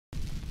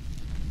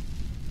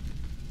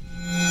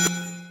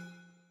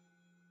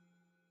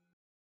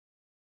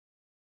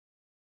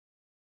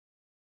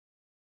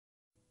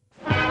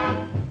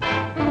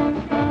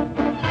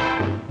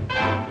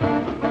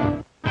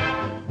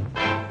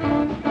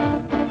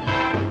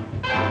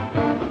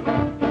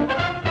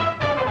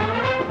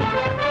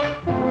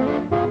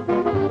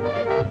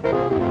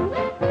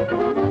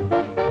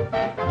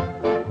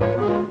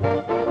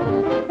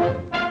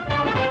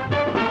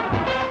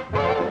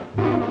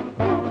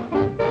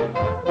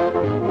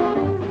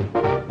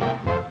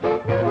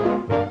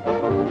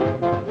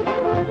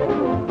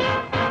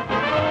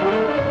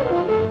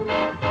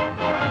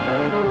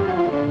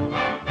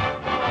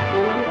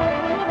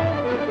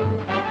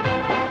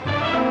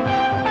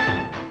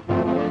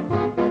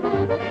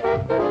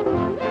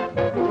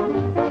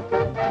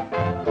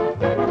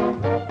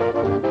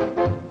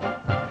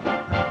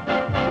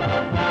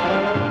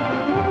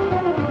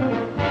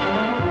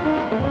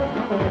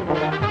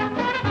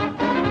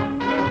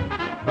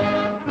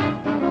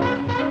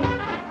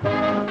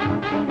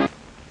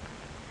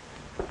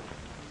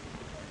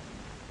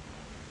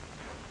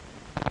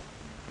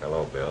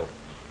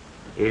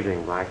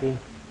Evening, Blackie.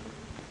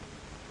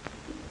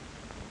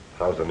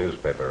 How's the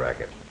newspaper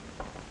racket?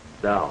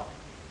 Dull.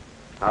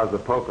 How's the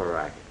poker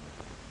racket?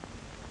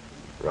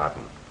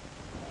 Rotten.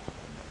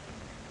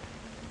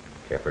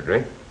 Care for a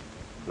drink?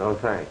 No,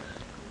 thanks.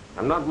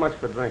 I'm not much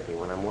for drinking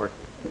when I'm working.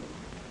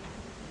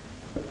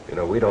 You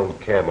know, we don't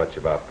care much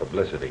about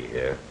publicity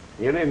here.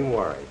 You needn't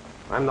worry.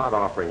 I'm not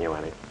offering you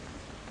any.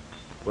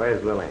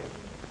 Where's Lillian?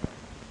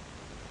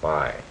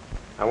 Why?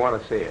 I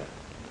want to see her.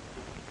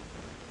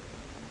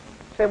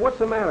 Say, what's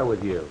the matter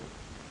with you?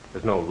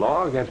 There's no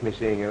law against me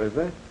seeing her, is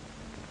there?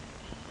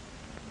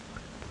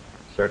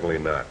 Certainly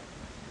not.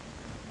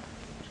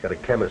 She's got a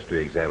chemistry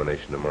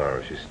examination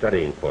tomorrow. She's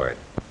studying for it.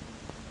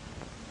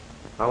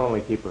 I'll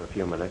only keep her a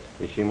few minutes.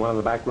 Is she in one of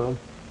the back rooms?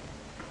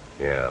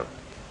 Yeah.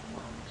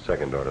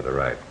 Second door to the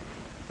right.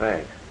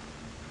 Thanks.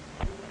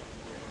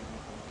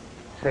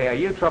 Say, are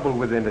you troubled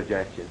with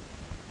indigestion?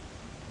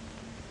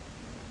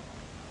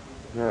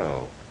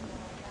 No.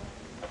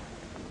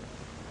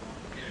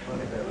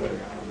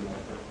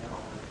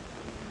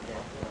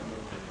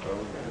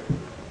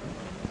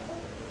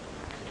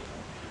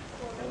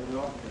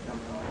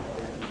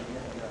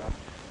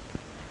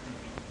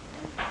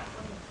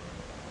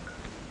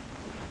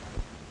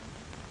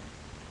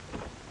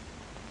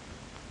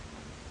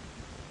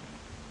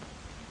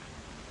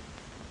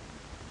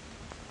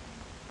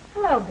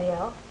 Hello,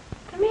 Bill.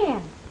 Come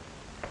in.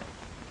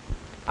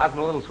 How's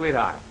my little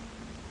sweetheart?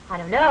 I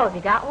don't know. Have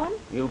you got one?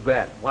 You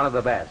bet. One of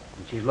the best.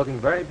 And she's looking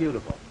very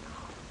beautiful.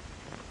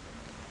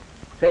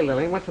 Say,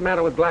 Lillian, what's the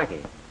matter with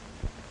Blackie?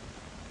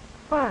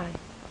 Why?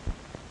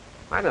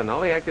 I don't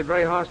know. He acted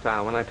very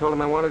hostile when I told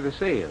him I wanted to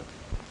see you.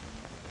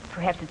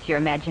 Perhaps it's your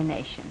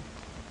imagination.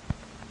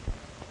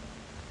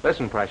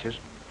 Listen, Precious.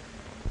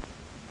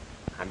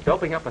 I'm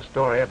doping up a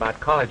story about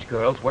college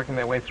girls working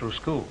their way through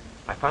school.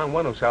 I found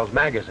one who sells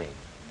magazines.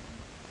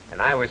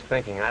 And I was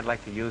thinking I'd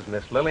like to use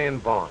Miss Lillian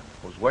Vaughn,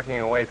 who's working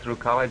her way through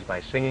college by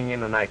singing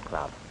in a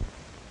nightclub.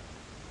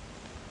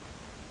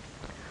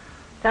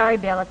 Sorry,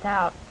 Bill, it's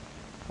out.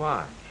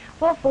 Why?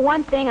 Well, for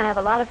one thing, I have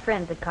a lot of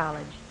friends at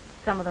college.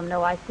 Some of them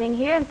know I sing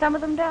here, and some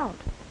of them don't.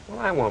 Well,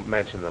 I won't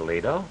mention the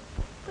Lido.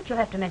 But you'll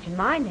have to mention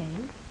my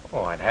name.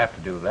 Oh, I'd have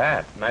to do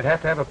that. And I'd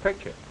have to have a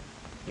picture.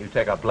 You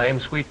take a blame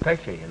sweet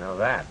picture, you know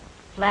that.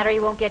 Flattery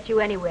won't get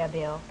you anywhere,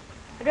 Bill.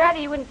 I'd rather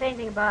you wouldn't say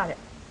anything about it.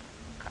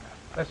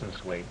 Listen,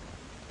 sweet.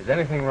 Is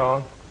anything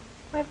wrong?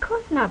 Why, of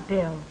course not,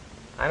 Bill.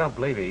 I don't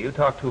believe you. You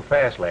talk too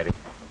fast, lady.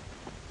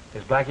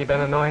 Has Blackie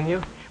been annoying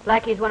you?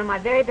 Blackie's one of my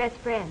very best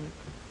friends.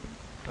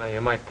 Well, you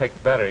might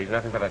take better. He's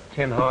nothing but a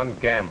tin-horn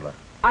gambler.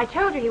 I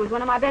told you he was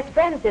one of my best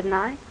friends, didn't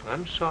I?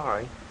 I'm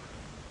sorry.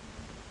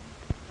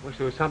 Wish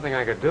there was something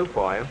I could do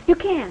for you. You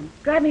can.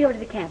 Drive me over to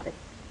the campus.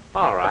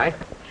 All right.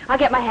 I'll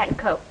get my hat and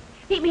coat.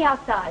 Meet me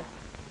outside.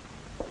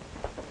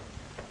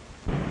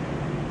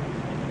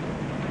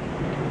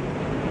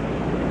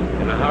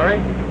 In a hurry?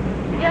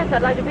 Yes,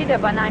 I'd like to be there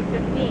by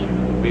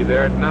 9:15. Be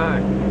there at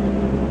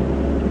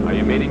 9. Are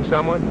you meeting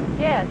someone?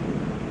 Yes.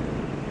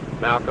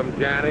 Malcolm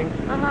Jannings?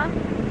 Uh-huh.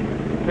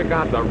 Pick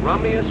out the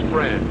rummiest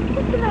friend.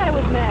 What's the matter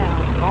with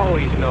Mal? Oh,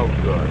 he's no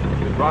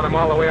good. We brought him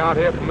all the way out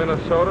here from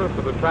Minnesota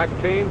for the track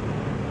team.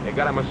 They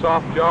got him a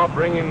soft job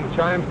bringing the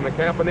chimes from the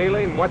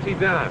Campanile, and what's he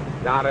done?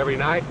 Out every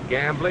night,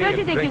 gambling. Don't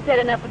you think you said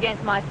enough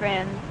against my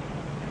friends?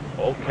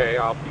 Okay,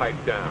 I'll pipe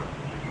down.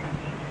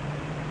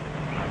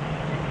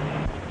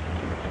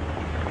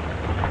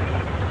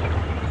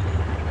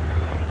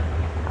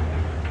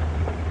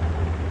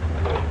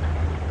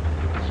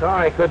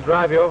 Sorry I could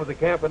drive you over to the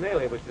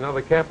Campanile, but you know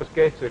the campus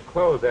gates are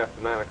closed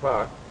after 9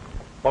 o'clock.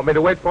 Want me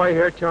to wait for you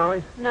here,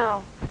 Charlie?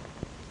 No.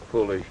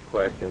 Foolish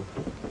question.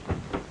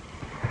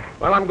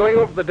 Well, I'm going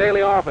over to the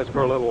daily office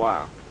for a little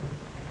while.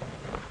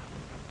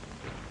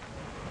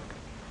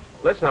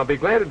 Listen, I'll be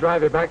glad to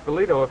drive you back to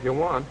Lido if you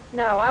want.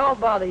 No, I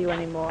won't bother you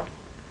anymore.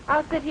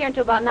 I'll sit here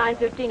until about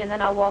 9:15 and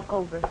then I'll walk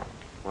over.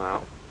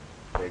 Well,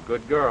 you're a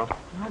good girl.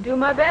 I'll do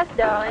my best,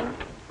 darling.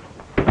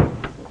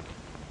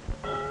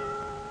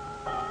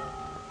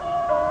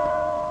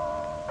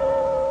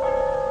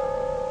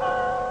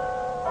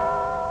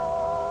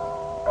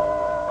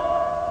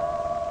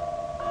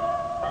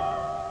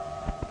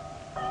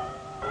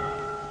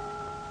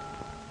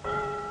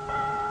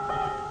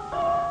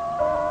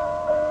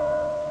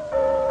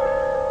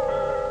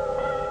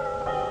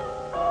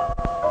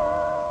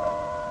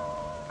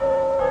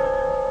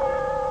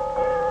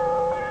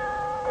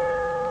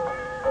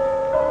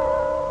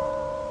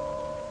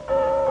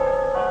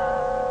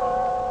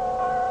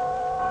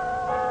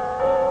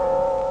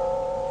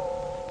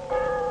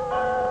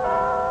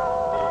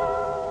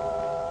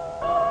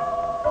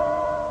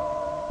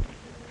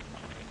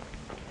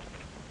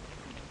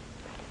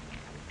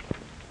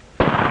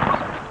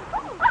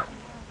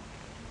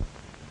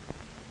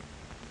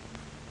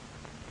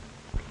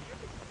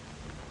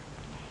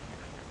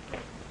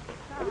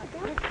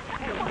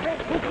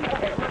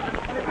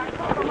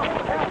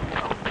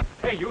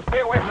 Hey, you stay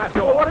away from that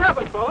door. Well, what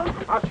happened, fella?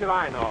 How should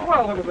I know?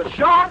 Well, there was a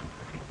shot.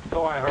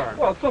 So I heard.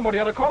 Well, somebody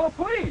ought to call the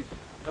police.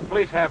 The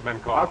police have been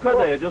called. How could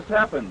they? It just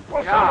happened.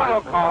 Well, someone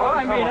will call us.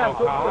 I mean, Someone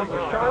will call us.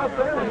 Charlotte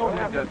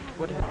there.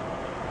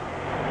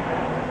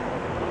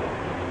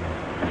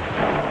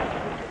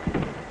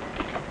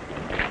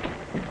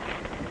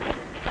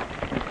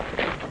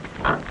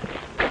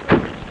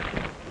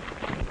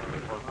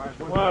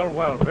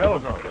 Well, Bill,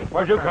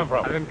 where'd you come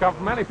from? I didn't come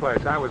from any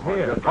place. I was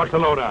here. What's the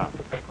lowdown?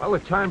 Well, the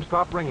chime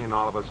stopped ringing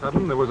all of a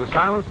sudden. There was a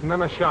silence and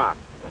then a shot.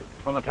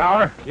 From the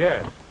tower?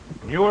 Yes.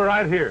 You were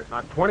right here.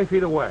 Not 20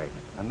 feet away.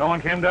 And no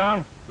one came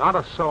down? Not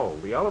a soul.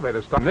 The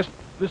elevator stopped.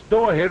 This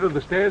door here to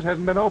the stairs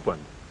hasn't been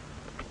opened.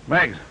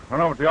 Meggs,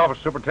 run over to the office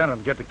superintendent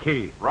and get the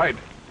key. Right.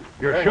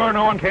 You're sure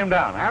no one came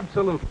down?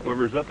 Absolutely.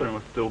 Whoever's up there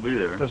must still be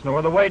there. There's no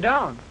other way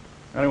down.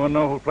 Anyone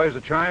know who plays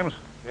the chimes?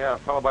 Yeah, a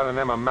fellow by the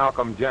name of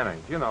Malcolm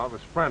Jennings. You know, the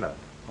sprinter.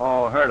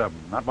 Oh, heard of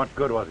him. Not much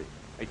good, was he?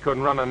 He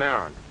couldn't run an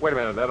errand. Wait a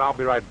minute, Ed. I'll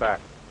be right back.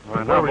 Well,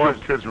 Where now, were boys,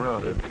 those kids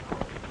around here?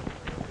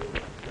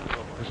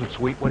 Listen,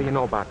 Sweet, what do you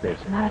know about this?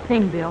 Not a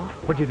thing, Bill.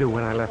 What'd you do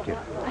when I left you?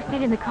 I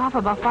stayed in the car for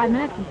about 5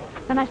 minutes, and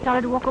then I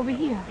started to walk over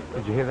here.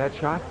 Did you hear that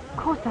shot? Of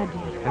course I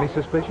did. Any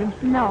suspicions?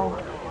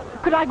 No.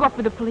 Could I go up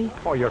with the police?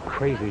 Oh, you're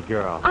crazy,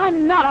 girl.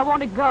 I'm not. I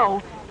want to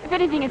go. If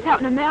anything has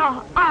happened to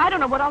Mel, I don't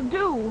know what I'll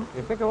do.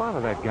 You think a lot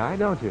of that guy,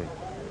 don't you?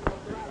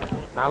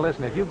 Now,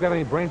 listen, if you've got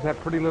any brains in that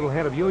pretty little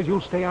head of yours,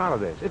 you'll stay out of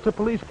this. It's a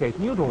police case,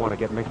 and you don't want to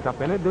get mixed up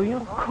in it, do you?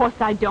 Of course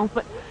I don't,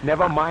 but...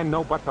 Never mind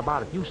no buts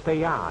about it. You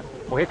stay out.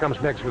 Oh, here comes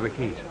Meggs with the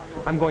keys.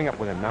 I'm going up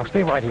with him. Now,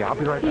 stay right here. I'll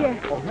be right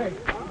back. Here. Oh, hey.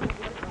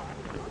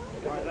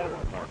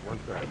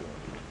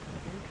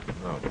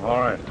 all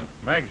right.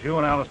 Meggs, you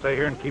and Alan stay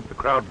here and keep the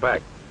crowd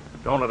back.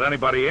 Don't let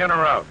anybody in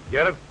or out.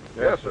 Get it?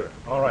 Yes, sir.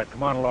 All right,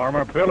 come on,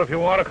 Lorimer. Bill, if you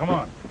want to, come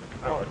on.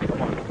 Howard,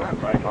 come on.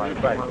 Stand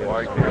right. Back,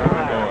 boy.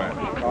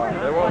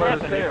 They won't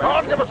let us in. Come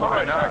on, give us a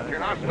line now. You're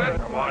not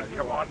split.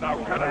 Come on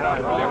now. Cut it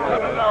out.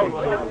 Cut it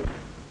out.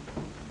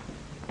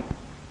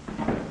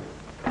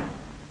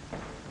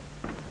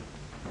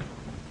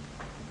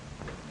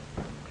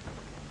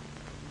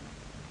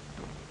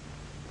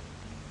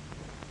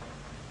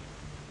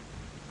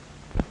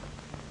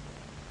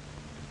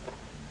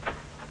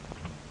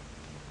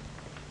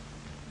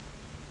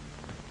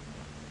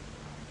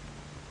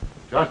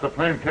 Just a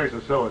plain case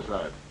of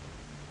suicide.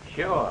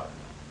 Sure.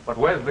 But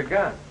where's the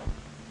gun?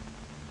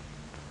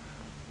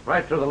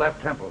 Right through the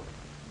left temple.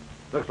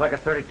 Looks like a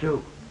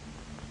 32.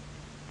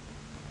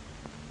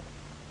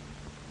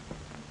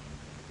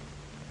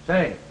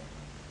 Say,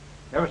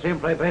 you ever see him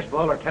play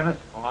baseball or tennis?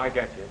 Oh, I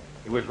get you.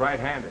 He was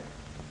right-handed.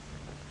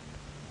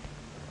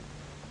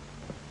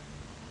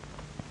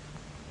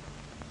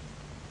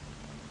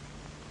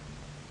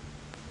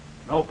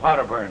 No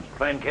powder burns.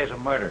 Plain case of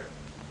murder.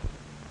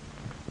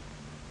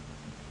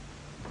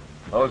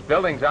 Those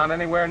buildings aren't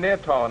anywhere near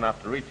tall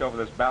enough to reach over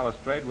this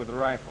balustrade with a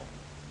rifle.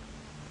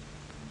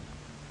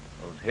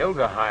 Those hills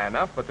are high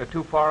enough, but they're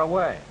too far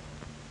away.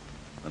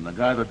 And the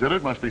guy that did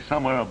it must be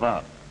somewhere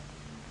about.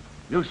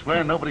 You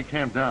swear nobody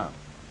came down.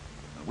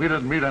 We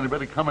didn't meet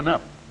anybody coming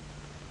up.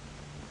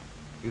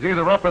 He's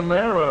either up in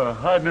there or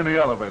hiding in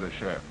the elevator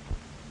shaft.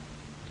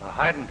 It's a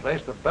hiding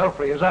place. The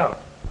belfry is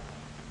out.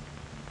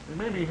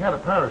 Maybe he had a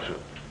parachute.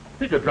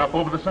 He could drop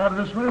over the side of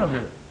this rail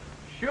here.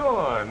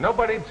 Sure,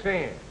 nobody'd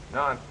seen him.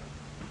 Nonsense.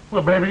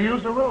 Well, maybe he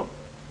used a rope.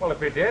 Well,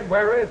 if he did,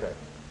 where is it?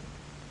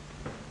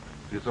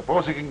 Do you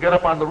suppose he can get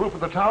up on the roof of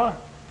the tower?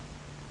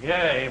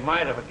 Yeah, he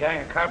might if a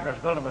gang of carpenters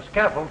built him a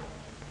scaffold.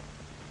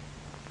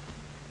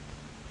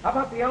 How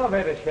about the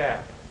elevator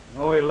shaft?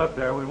 No, we look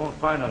there. We won't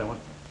find anyone.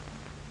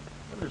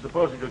 Where do you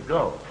suppose he could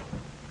go?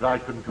 Guy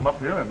couldn't come up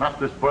here and knock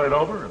this bird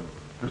over and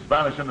just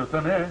vanish into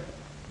thin air.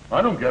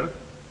 I don't get it.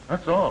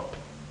 That's all.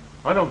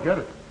 I don't get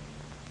it.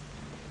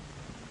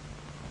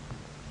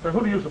 So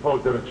who do you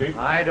suppose did it, Chief?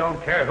 I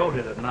don't care who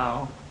did it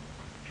now.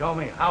 Show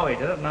me how he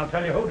did it, and I'll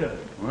tell you who did it.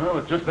 Well,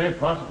 it just ain't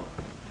possible.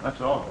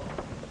 That's all.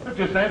 It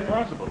just ain't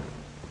possible.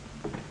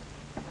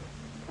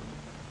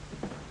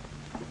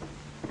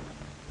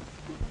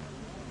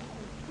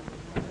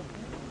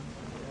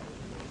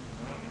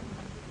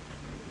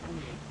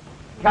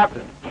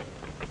 Captain.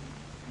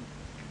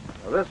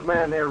 Well, this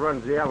man there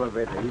runs the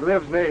elevator. He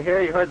lives near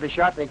here. He heard the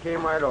shot and he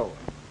came right over.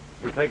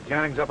 You take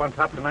Jennings up on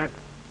top tonight?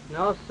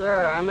 No,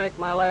 sir. I make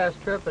my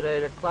last trip at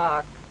 8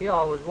 o'clock. He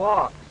always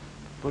walks.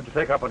 Who'd you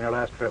take up on your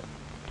last trip?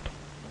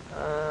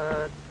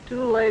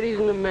 2 ladies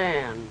and a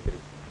man.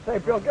 Say,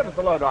 Bill, give us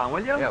the load on,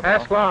 will you? Yeah,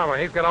 Ask Lorimer.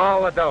 He's got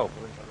all the dope.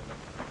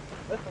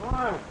 Mr.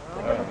 Lawrence,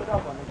 give us the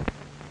dope on this.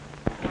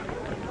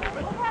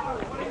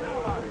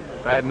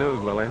 Bad news,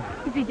 Lillian.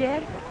 Is he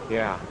dead?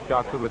 Yeah,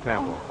 shot through the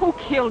temple. Who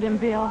killed him,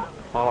 Bill?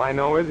 All I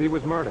know is he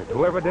was murdered.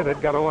 Whoever did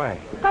it got away.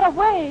 Got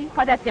away?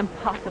 Why, that's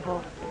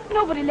impossible.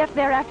 Nobody left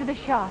there after the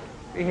shot.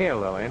 See here,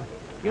 Lillian.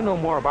 You know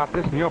more about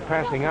this than you're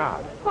passing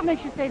out. What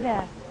makes you say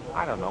that?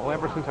 I don't know.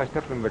 Ever since I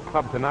stepped into the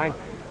club tonight,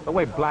 the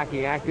way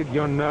Blackie acted,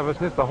 your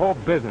nervousness, the whole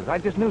business, I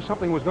just knew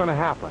something was going to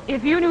happen.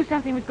 If you knew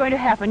something was going to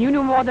happen, you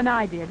knew more than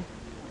I did.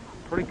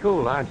 Pretty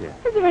cool, aren't you?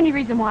 Is there any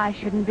reason why I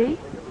shouldn't be?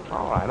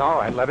 All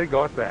right. Let it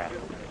go at that.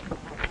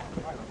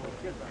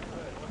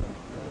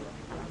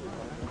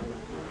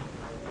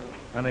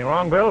 Anything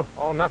wrong, Bill?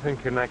 Oh, nothing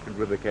connected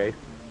with the case.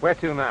 Where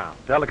to now?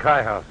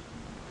 Delakai House.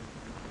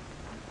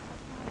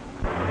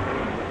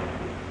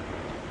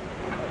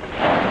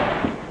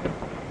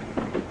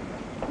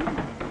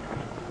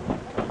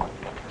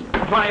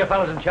 Which one of you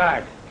fellows in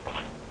charge?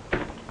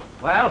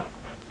 Well,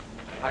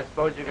 I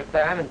suppose you could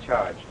say I'm in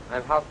charge.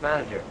 I'm house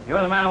manager.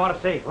 you're the man I want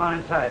to see. Go on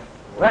inside.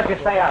 Let you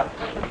stay out.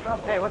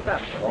 Hey, what's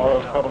up? Oh,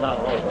 there's trouble down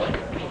the road,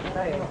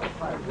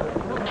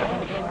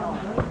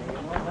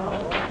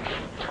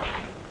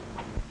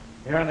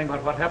 You hear anything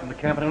about what happened to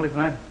Campanelli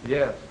tonight?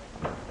 Yes.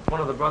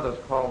 One of the brothers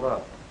called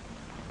up.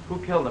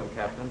 Who killed him,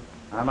 Captain?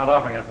 I'm not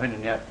offering an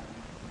opinion yet.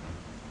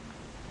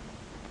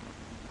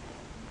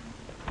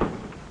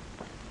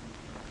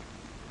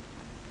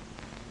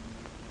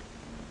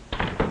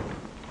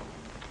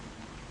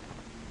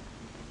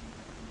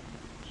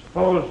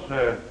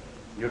 Suppose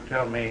you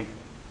tell me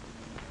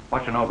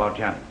what you know about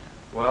Jennings.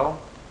 Well,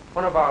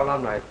 one of our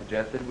alumni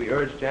suggested we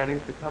urge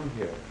Jennings to come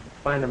here,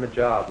 find him a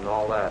job and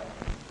all that.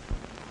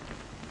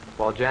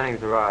 Well,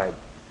 Jennings arrived.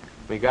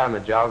 We got him a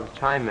job as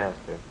chime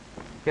master.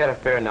 He had a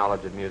fair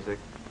knowledge of music.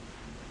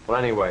 Well,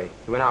 anyway,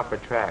 he went out for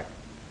track.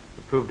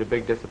 It proved a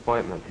big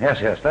disappointment.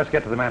 Yes. Let's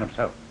get to the man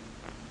himself.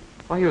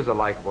 Well, he was a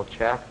likable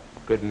chap,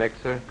 good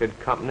mixer, good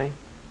company,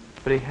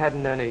 but he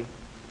hadn't any...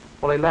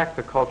 Well, he lacked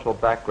the cultural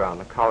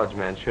background a college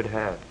man should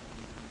have.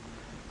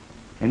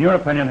 In your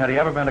opinion, had he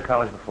ever been to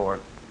college before?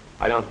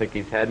 I don't think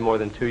he's had more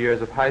than 2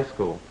 years of high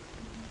school.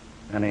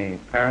 Any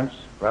parents,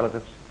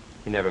 relatives?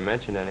 He never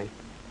mentioned any.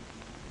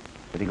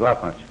 Did he go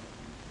out much?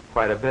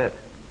 Quite a bit.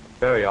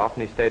 Very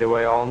often he stayed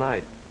away all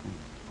night.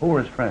 Who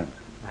were his friends?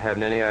 I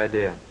haven't any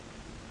idea.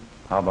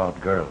 How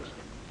about girls?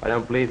 I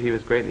don't believe he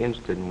was greatly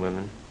interested in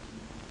women.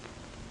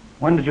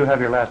 When did you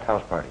have your last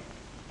house party?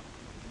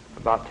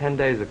 About 10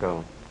 days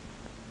ago.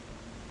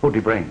 Who'd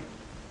he bring?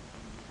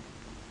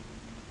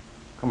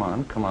 Come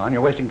on.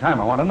 You're wasting time.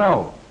 I want to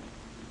know.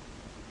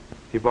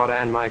 He brought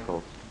Ann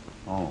Michaels.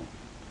 Oh.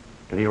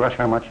 Did he rush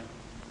her much?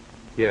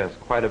 Yes,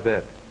 quite a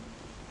bit.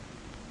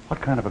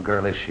 What kind of a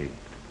girl is she?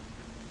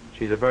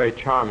 She's a very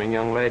charming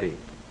young lady.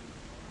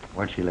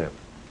 Where'd she live?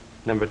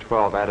 Number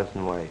 12,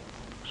 Addison Way.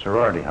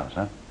 Sorority house,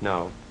 huh?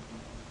 No.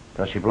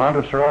 Does she belong to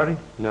a sorority?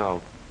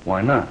 No.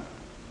 Why not?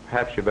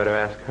 Perhaps you better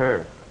ask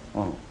her.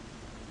 Oh.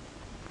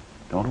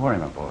 Don't worry,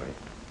 my boy.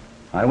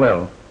 I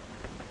will.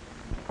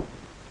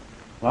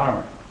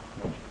 Larimer,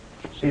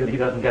 see that he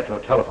doesn't get to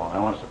a telephone. I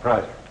want to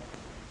surprise her.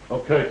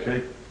 Okay,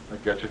 Chief. I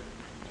get you.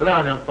 Sit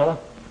down, young fella.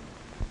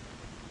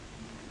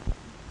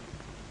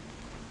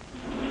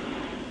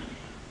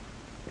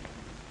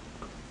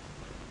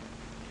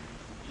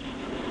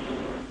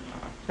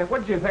 Say,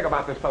 what did you think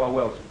about this fellow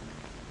Wilson?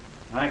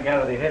 I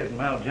gathered he hated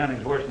Mal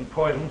Jennings worse than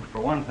poison,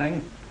 for one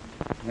thing.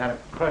 He got a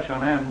crush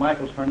on Ann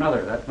Michaels for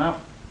another. That's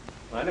enough.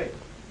 Plenty.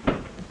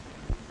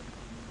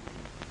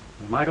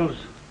 Miss Michaels,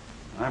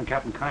 I'm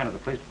Captain Kine of the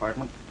police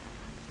department.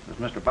 This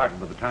is Mr.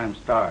 Bartlett of the Times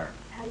Star.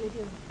 How do you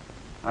do?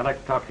 I'd like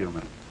to talk to you a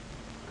minute.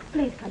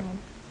 Please come in.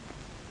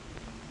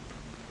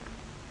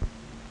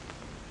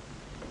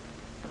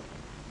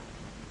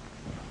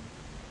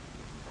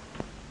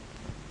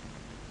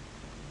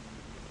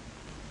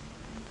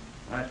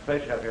 Nice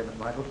place you have here, Miss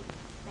Michaels.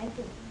 Thank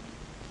you.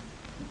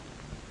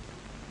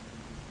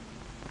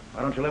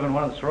 Why don't you live in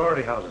one of the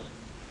sorority houses?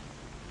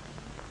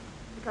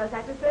 Because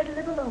I prefer to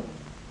live alone.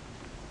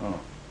 Oh.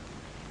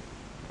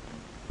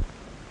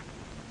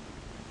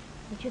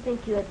 Don't you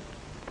think you had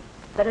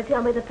better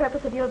tell me the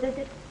purpose of your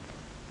visit?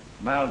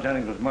 Mal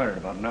Jennings was murdered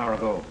about an hour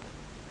ago.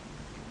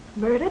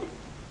 Murdered?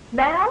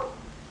 Mal?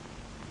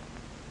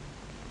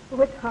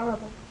 Oh, it's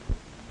horrible.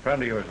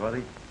 Friend of yours, was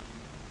he?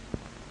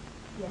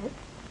 Yes.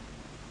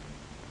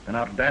 Been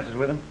out to dances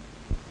with him?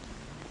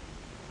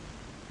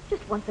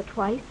 Just once or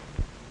twice.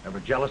 Ever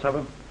jealous of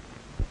him?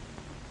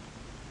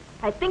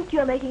 I think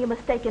you're making a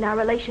mistake in our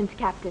relations,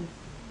 Captain.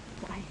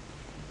 Why,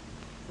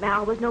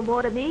 Mal was no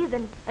more to me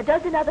than a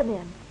dozen other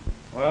men.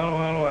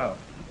 Well.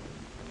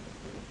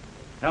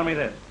 Tell me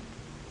this.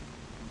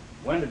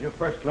 When did you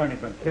first learn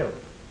he'd been killed?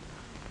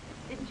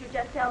 Didn't you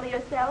just tell me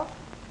yourself?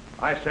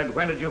 I said,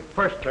 when did you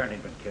first learn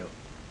he'd been killed?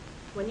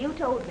 When you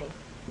told me.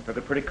 You took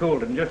it pretty cool,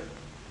 didn't you?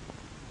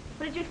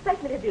 What did you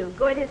expect me to do?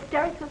 Go into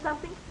hysterics or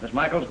something? Miss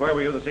Michaels, where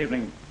were you this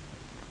evening?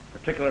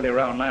 Particularly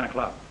around 9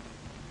 o'clock.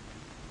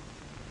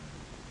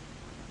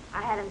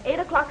 I had an 8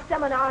 o'clock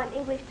seminar in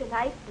English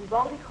tonight in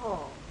Baltic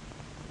Hall.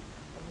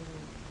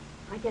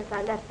 I guess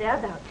I left there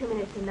about 2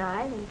 minutes to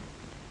 9, and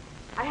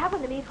I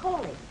happened to meet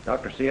Hawley.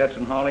 Dr. C.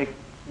 Edson Hawley?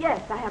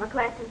 Yes, I have a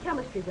class in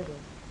chemistry with him.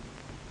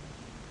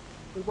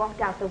 We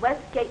walked out the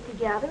west gate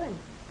together, and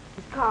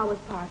his car was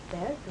parked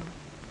there, so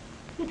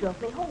he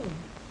drove me home.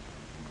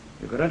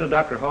 You got into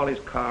Dr. Hawley's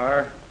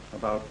car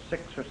about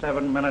 6 or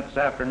 7 minutes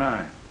after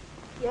 9.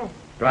 Yes.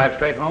 Drive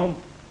straight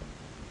home?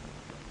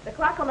 The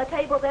clock on the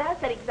table there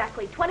said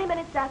exactly 20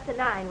 minutes after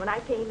 9 when I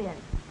came in.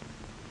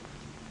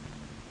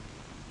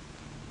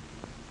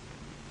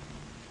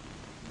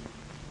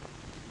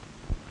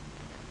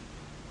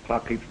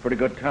 Clock keeps pretty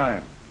good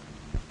time.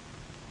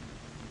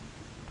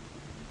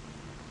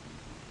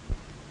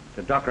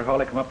 Did Dr.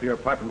 Hawley come up to your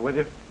apartment with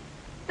you?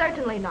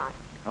 Certainly not.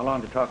 How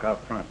long did you talk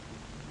out front?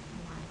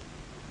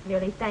 I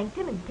merely thanked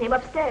him and came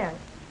upstairs.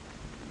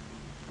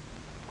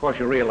 Of course,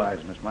 you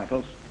realize, Miss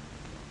Michaels,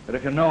 that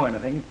if you know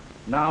anything,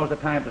 now's the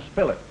time to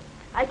spill it.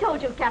 I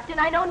told you, Captain,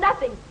 I know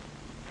nothing.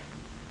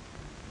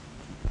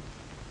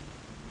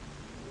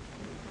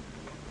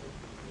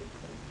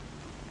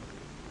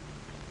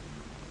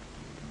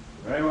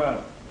 Very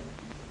well.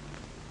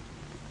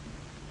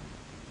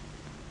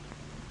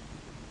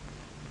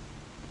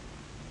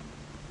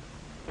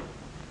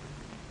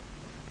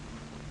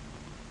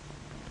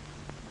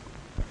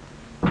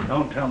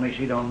 Don't tell me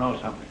she don't know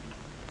something.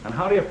 And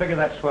how do you figure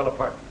that swell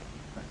apartment?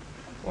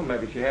 Well,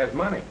 maybe she has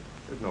money.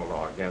 There's no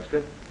law against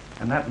it.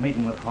 And that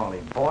meeting with Hawley.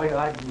 Boy,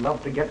 I'd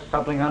love to get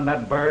something on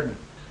that bird.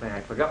 Say,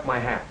 I forgot my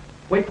hat.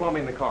 Wait for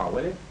me in the car,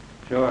 will you?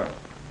 Sure.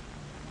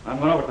 I'm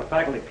going over to the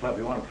faculty club.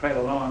 You want to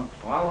trail along?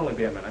 Oh, I'll only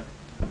be a minute.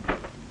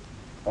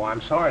 Oh,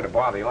 I'm sorry to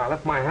bother you. I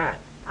left my hat.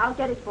 I'll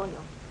get it for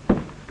you.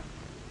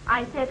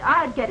 I said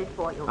I'd get it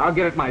for you. I'll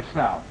get it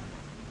myself.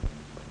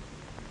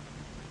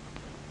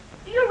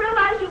 Do you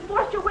realize you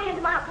forced your way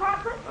into my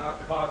apartment? I'll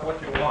talk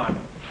what you want.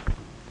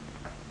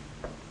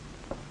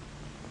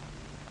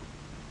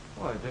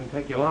 Well, it didn't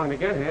take you long to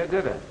get here,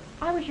 did it?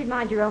 I wish you'd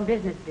mind your own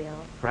business,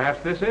 Bill.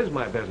 Perhaps this is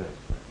my business.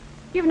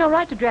 You've no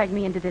right to drag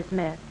me into this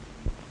mess.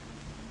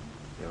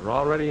 You're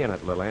already in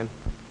it, Lillian.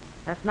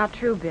 That's not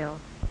true, Bill.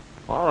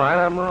 All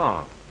right, I'm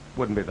wrong.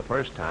 Wouldn't be the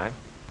first time.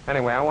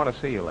 Anyway, I want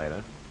to see you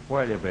later.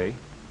 Where'll you be?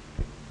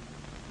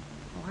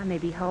 Oh, I may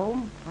be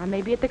home, or I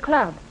may be at the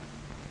club.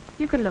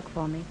 You can look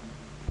for me.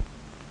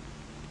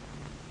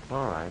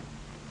 All right.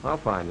 I'll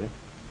find you.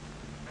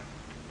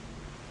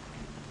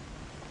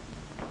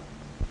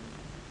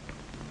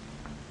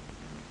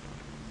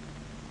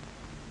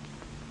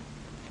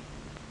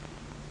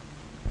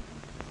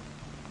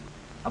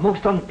 A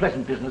most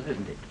unpleasant business,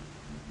 isn't it?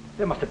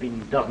 There must have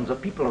been dozens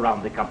of people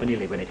around the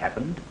Campanile when it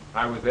happened.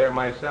 I was there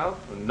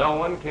myself, and no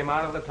one came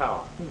out of the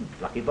tower.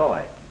 Lucky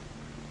boy.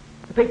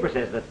 The paper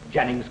says that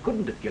Jennings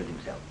couldn't have killed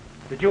himself.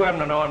 Did you happen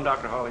to know him,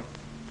 Dr. Hawley?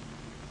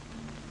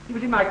 He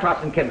was in my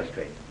class in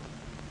chemistry.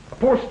 A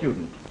poor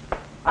student.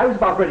 I was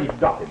about ready to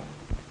drop him.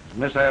 Is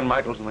Miss Ann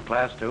Michaels in the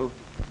class, too?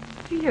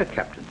 See here,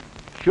 Captain.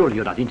 Surely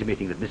you're not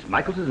intimating that Miss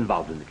Michaels is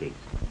involved in the case.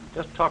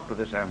 Just talked to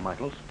this Ann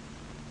Michaels.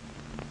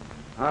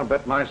 I'll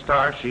bet my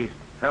stars she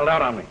held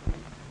out on me.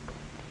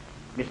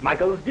 Miss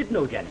Michaels did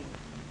know Jennings,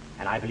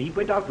 and I believe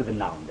went out with him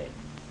now and then.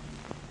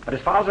 But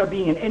as far as her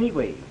being in any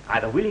way,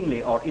 either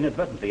willingly or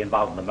inadvertently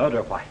involved in the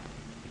murder, why,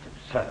 it's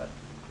absurd.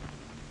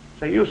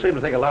 So you seem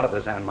to think a lot of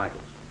this Ann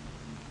Michaels.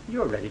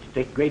 You're ready to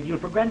take a great deal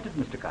for granted,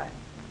 Mr. Kine.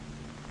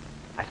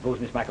 I suppose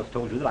Miss Michaels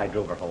told you that I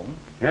drove her home?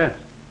 Yes.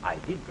 I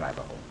did drive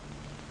her home.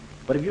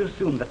 But if you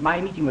assume that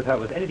my meeting with her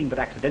was anything but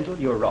accidental,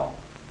 you're wrong.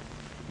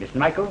 Miss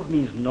Michaels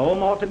means no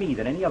more to me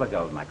than any other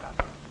girl in my class.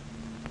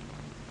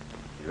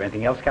 Is there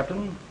anything else,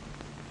 Captain?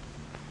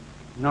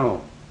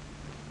 No.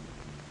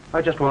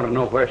 I just want to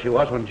know where she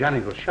was when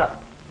Jennings was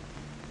shot.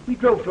 We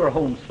drove to her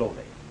home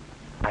slowly.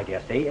 I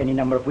dare say any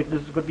number of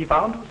witnesses could be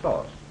found who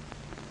saw us.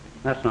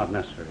 That's not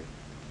necessary.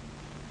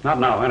 Not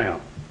now,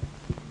 anyhow.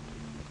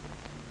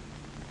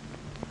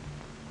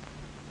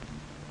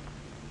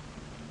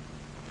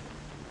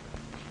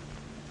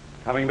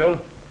 Coming,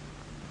 Bill?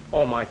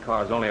 Oh, my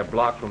car's only a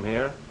block from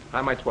here.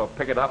 I might as well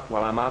pick it up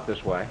while I'm out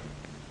this way.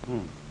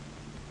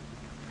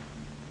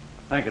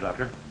 Thank you,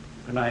 Doctor.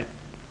 Good night.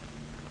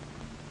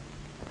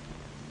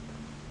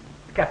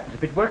 The captain's a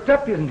bit worked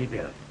up, isn't he,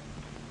 Bill?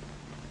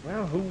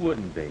 Well, who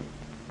wouldn't be?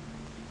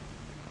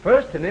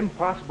 First, an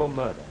impossible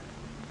murder.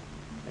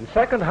 And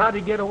second, how'd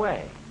he get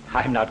away?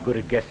 I'm not good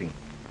at guessing.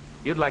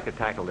 You'd like to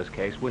tackle this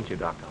case, wouldn't you,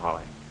 Dr.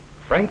 Hawley?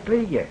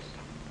 Frankly, yes.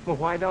 Well,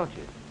 why don't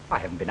you? I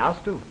haven't been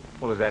asked to.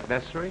 Well, is that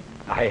necessary?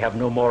 I have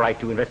no more right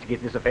to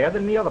investigate this affair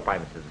than the other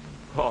privacies.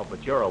 Oh,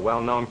 but you're a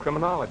well-known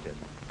criminologist.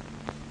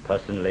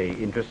 Personally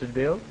interested,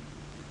 Bill?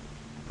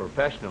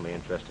 Professionally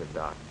interested,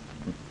 Doc.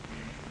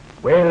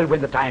 Well, when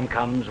the time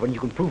comes when you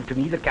can prove to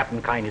me that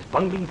Captain Kine is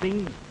bungling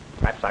things,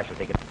 perhaps I shall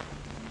take it.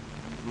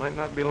 Might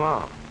not be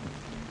long.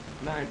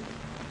 Night.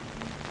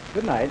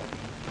 Good night.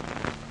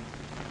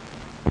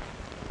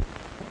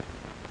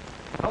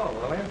 Hello,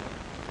 Lillian.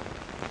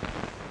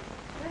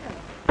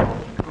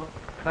 Well.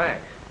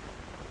 Thanks.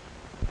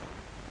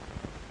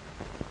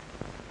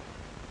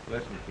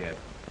 Listen, kid.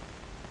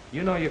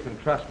 You know you can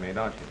trust me,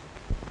 don't you?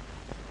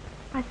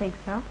 I think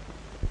so.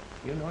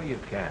 You know you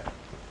can.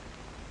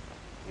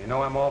 You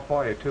know I'm all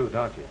for you, too,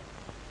 don't you?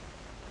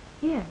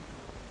 Yes.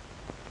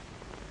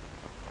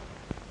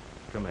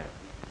 Come here.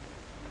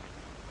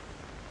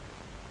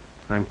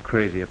 I'm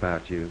crazy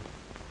about you.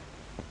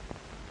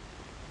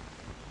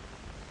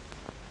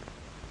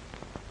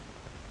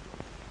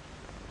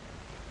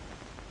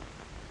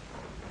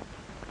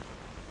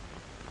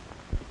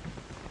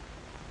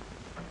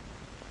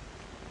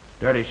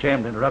 Dirty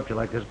shame to interrupt you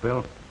like this,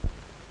 Bill.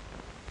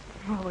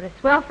 Oh, what a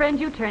swell friend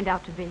you turned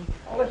out to be.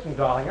 Oh, listen,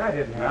 darling, I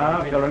didn't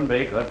No, children,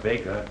 be good, be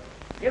good.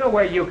 You know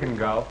where you can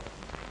go?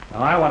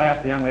 Now, I want to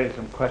ask the young lady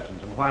some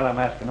questions, and while I'm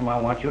asking them, I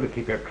want you to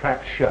keep your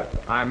trap shut.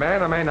 I may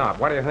or may not.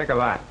 What do you think of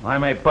that? I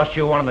may bust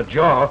you one in the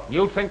jaw.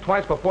 You'll think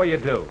twice before you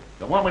do.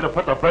 You want me to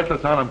put the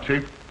bracelets on him,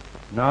 Chief?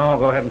 No,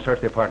 go ahead and search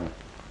the apartment.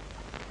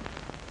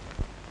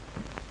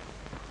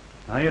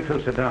 Now, you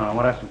two sit down. I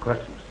want to ask some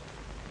questions.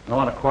 I don't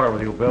want to quarrel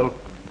with you, Bill.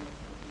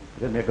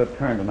 You did me a good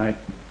turn tonight.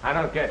 I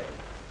don't get it.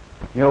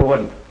 You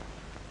wouldn't.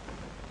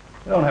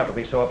 You don't have to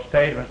be so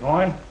upstage, Miss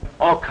Boyne.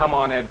 Oh, come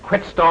on, Ed.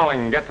 Quit stalling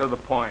and get to the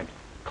point.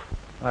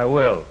 I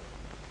will.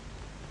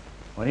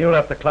 When you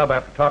left the club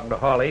after talking to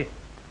Hawley,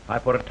 I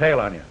put a tail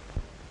on you.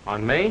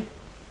 On me?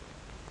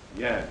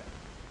 Yeah.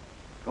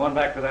 Going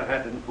back to that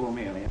hat didn't fool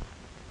me any.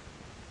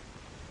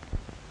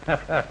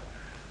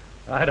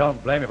 I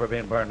don't blame you for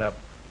being burned up.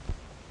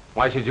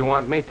 Why should you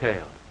want me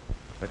tailed?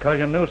 Because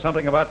you knew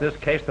something about this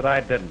case that I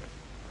didn't.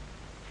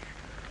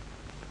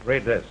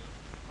 Read this.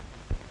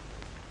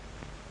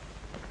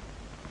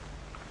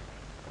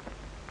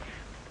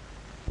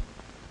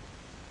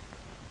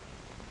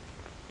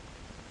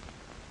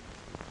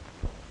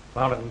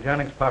 Found it in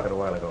Jennings' pocket a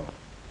while ago.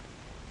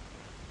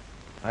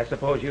 I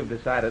suppose you've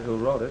decided who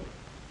wrote it.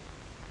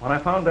 When I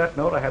found that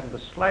note, I hadn't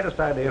the slightest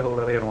idea who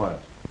Lillian was.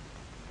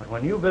 But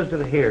when you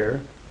visited here,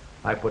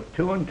 I put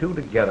two and two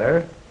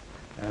together,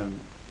 and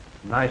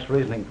nice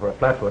reasoning for a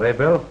flatfoot, eh,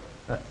 Bill?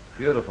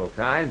 Beautiful,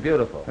 kind,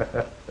 beautiful.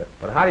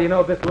 But how do you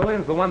know this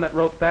Lillian's the one that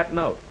wrote that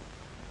note?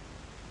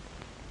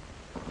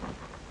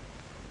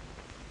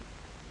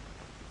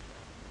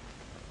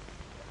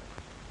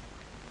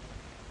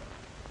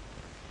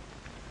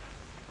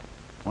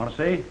 Want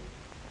to see?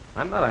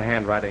 I'm not a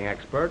handwriting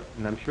expert,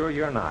 and I'm sure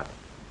you're not.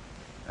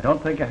 I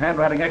don't think a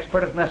handwriting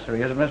expert is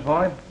necessary, is it, Miss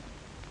Boyd?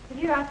 If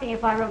you're asking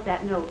if I wrote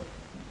that note,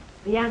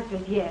 the answer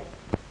is yes.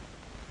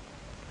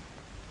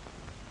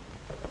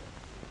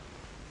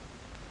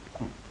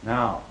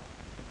 Now,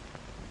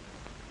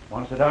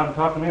 want to sit down and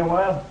talk to me a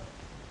while?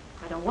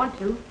 I don't want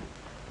to.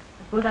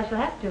 I suppose I shall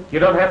have to. You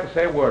don't have to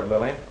say a word,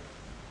 Lillian.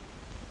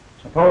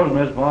 Suppose,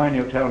 Miss Boyne,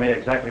 you tell me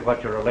exactly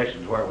what your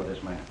relations were with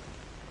this man.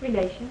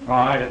 Relations? Oh,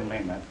 I didn't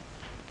mean that.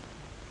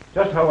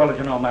 Just how well did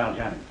you know Mal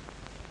Jennings?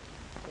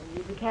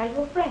 He's a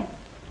casual friend.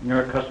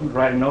 You're accustomed to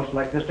writing notes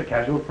like this to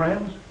casual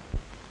friends?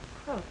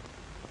 Oh,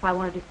 if I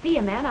wanted to see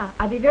a man,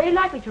 I'd be very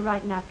likely to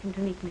write and ask him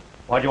to meet me.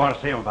 What do you want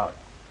to see him about?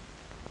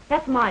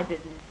 That's my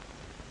business.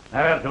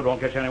 That attitude don't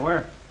get you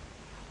anywhere.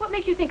 What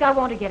makes you think I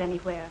want to get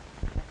anywhere?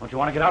 Don't you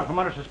want to get out from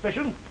under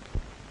suspicion?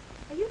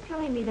 Are you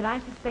telling me that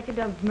I'm suspected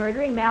of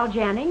murdering Mal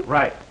Jennings?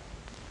 Right.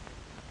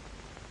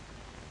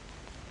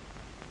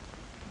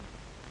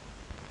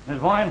 Miss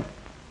Boyne,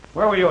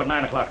 where were you at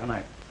 9 o'clock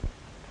tonight?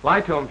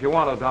 Lie to him if you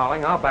want to,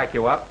 darling. I'll back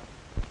you up.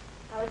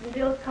 I was in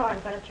Bill's car in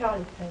front of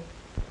Charlie's place.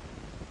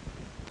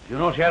 Did you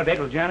know she had a date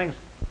with Jennings?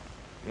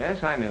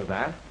 Yes, I knew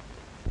that.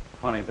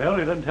 Funny, Bill,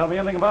 you didn't tell me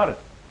anything about it.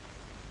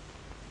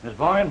 Miss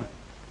Boyne,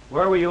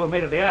 where were you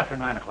immediately after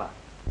 9 o'clock?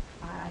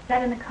 I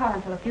sat in the car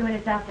until a few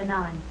minutes after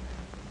 9.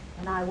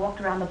 Then I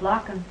walked around the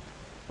block and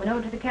went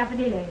over to the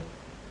Campanile.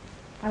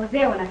 I was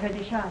there when I heard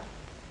the shot.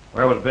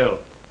 Where was Bill?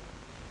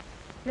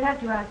 You'll have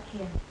to ask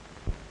him.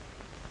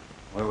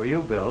 Where were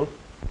you, Bill?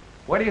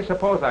 Where do you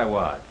suppose I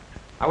was?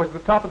 I was at the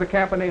top of the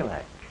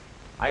Campanile.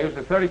 I used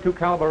a .32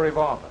 caliber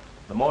revolver.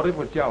 The motive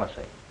was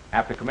jealousy.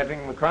 After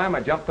committing the crime,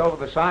 I jumped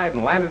over the side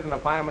and landed in a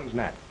fireman's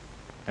net.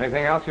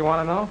 Anything else you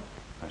want to know?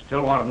 I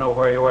still want to know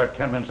where you were at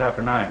 10 minutes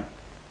after 9.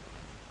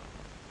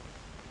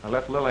 I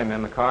left Lillian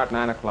in the car at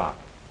 9 o'clock.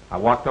 I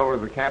walked over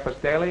to the campus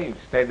daily,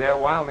 stayed there a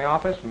while in the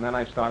office, and then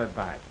I started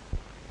back.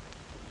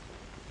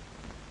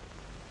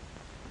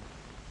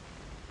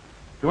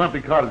 2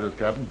 empty cartridges,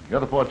 Captain. The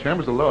other 4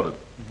 chambers are loaded.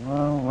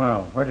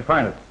 Well, where'd you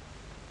find it?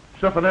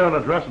 Shuffling in the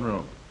dressing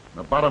room. In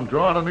the bottom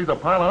drawer underneath a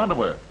pile of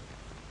underwear.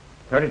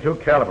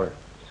 .32 caliber.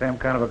 Same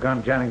kind of a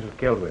gun Jennings was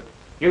killed with.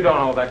 You don't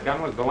know that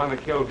gun was the one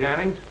that killed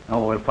Jennings?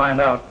 Oh, we'll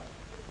find out.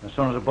 As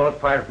soon as a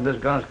bullet fired from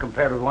this gun is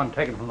compared with one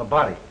taken from the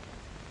body.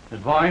 Miss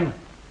Boyne,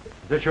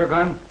 is this your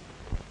gun?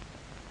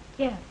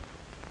 Yes.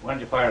 When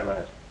did you fire it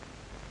last?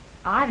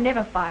 I've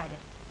never fired it.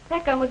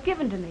 That gun was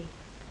given to me.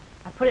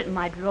 I put it in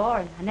my drawer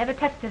and I never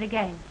touched it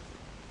again.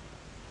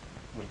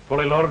 Was it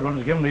fully loaded when it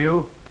was given to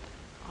you?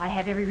 I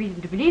have every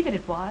reason to believe that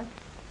it was.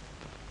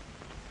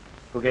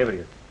 Who gave it to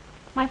you?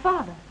 My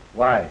father.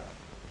 Why?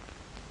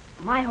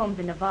 My home's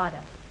in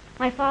Nevada.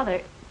 My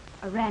father,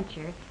 a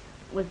rancher,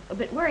 was a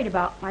bit worried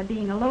about my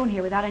being alone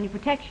here without any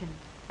protection.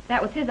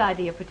 That was his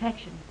idea of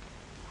protection.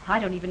 I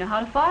don't even know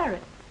how to fire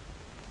it.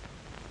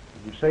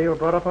 Did you say you were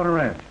brought up on a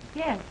ranch?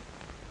 Yes.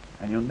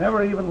 And you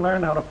never even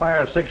learned how to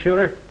fire a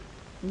 6-shooter?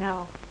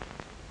 No.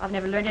 I've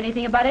never learned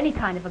anything about any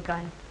kind of a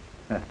gun.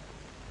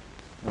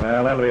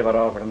 Well, that'll be about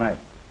all for tonight.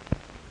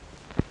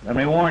 Let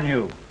me warn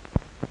you.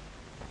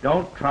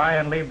 Don't try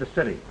and leave the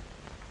city.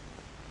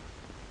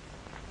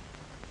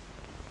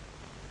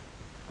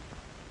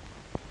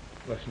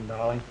 Listen,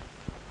 darling.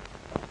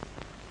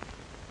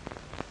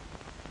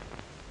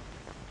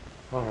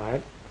 All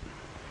right.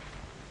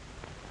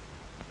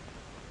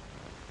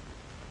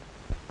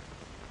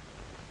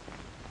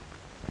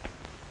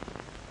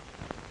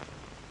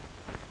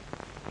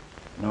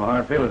 No No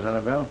hard feelings,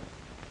 Annabelle?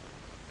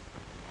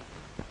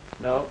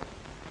 No.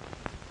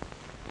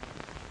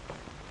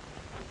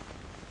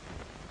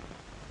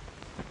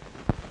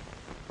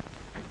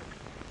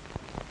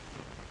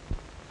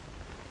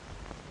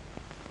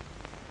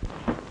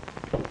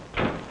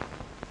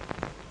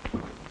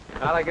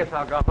 Well, I guess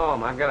I'll go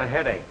home. I've got a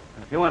headache.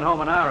 If you went home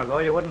an hour ago,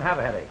 you wouldn't have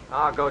a headache.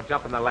 I'll go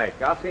jump in the lake.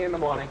 I'll see you in the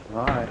morning.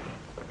 All right.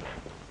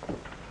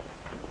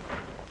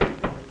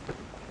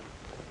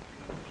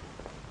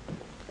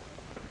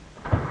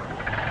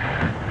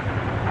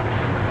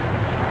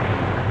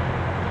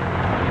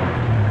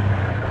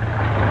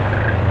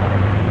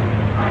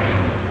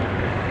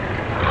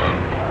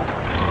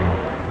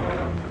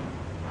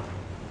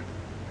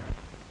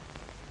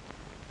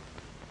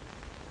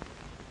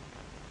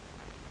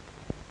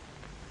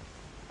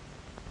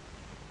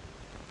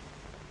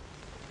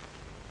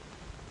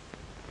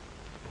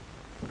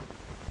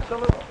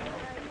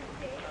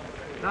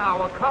 Now,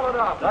 we'll call it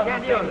off. We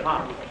can't use it.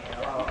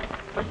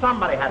 But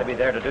somebody had to be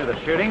there to do the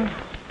shooting.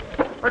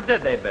 Or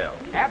did they, Bill?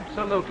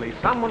 Absolutely.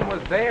 Someone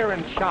was there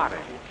and shot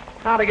him.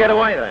 How'd he get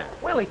away then?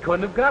 Well, he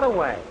couldn't have got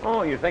away.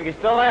 Oh, you think he's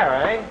still there,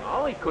 eh?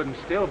 Oh, he couldn't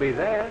still be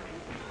there.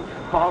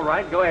 All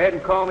right, go ahead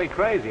and call me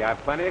crazy. I've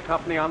plenty of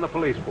company on the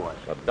police force.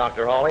 But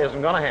Dr. Hawley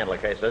isn't going to handle a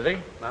case, is he?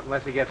 Not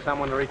unless he gets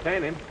someone to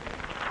retain him.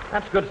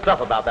 That's good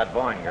stuff about that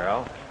Boyne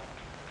girl.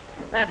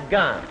 That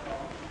gun.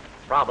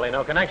 Probably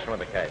no connection with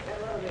the case.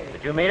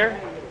 Did you meet her?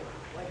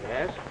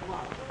 Yes?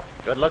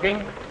 Good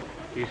looking?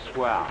 She's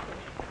swell.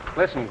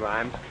 Listen,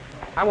 Grimes,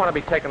 I want to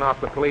be taken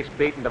off the police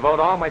beat and devote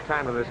all my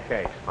time to this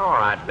case. All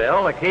right,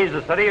 Bill. The keys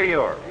to the city are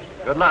yours.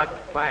 Good luck.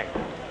 Thanks.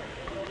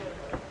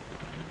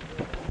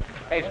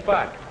 Hey,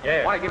 Spud.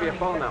 Yeah. I want to give you a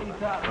phone number.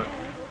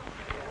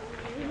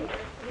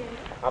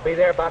 I'll be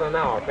there about an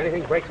hour. If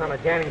anything breaks on a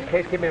Jannings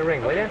case, give me a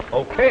ring, will you?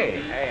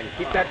 Okay. Hey, and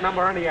keep that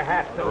number under your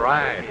hat, too.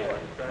 Right.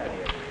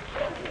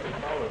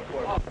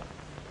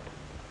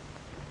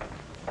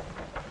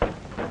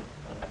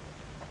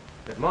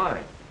 Good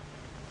morning.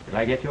 Did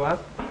I get you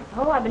up?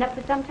 Oh, I've been up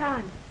for some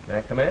time. May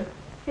I come in?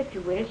 If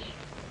you wish.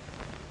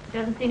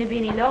 There doesn't seem to be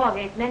any law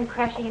against men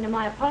crashing into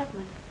my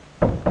apartment.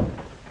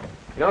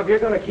 You know, if you're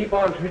going to keep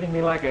on treating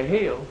me like a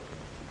heel,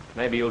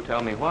 maybe you'll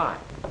tell me why.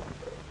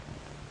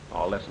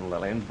 Oh, listen,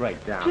 Lillian,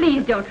 break down.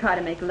 Please don't try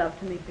to make love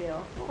to me,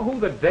 Bill. Who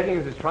the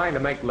dickens is trying to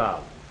make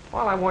love?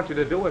 All I want you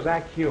to do is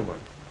act human.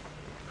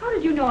 How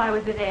did you know I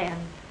was at Ann's?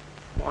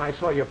 Well, I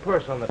saw your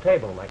purse on the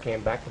table and I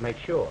came back to make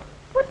sure.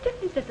 What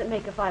difference does it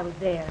make if I was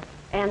there?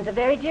 Ann's a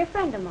very dear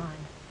friend of mine.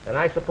 And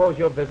I suppose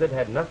your visit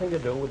had nothing to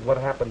do with what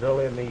happened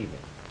early in the evening.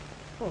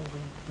 Oh,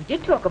 we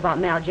did talk about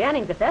Mal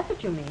Jannings, if that's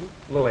what you mean.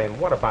 Lillian,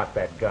 what about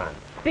that gun?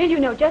 Bill, you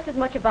know just as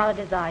much about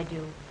it as I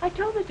do. I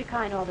told Mr.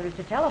 Kine all there is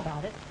to tell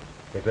about it.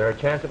 Is there a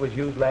chance it was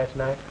used last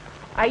night?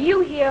 Are you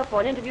here for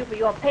an interview for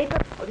your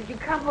paper, or did you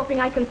come hoping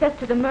I confess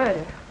to the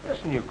murder?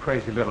 Listen, you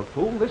crazy little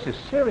fool. This is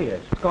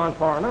serious. It's gone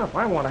far enough.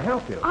 I want to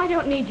help you. I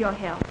don't need your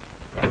help.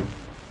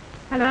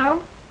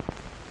 Hello?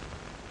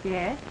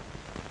 Yes?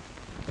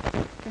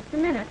 Just a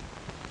minute.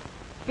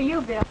 For you,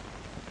 Bill.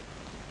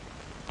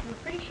 You were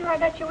pretty sure I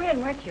let you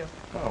in, weren't you?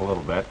 Oh, a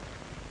little bit.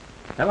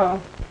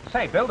 Hello.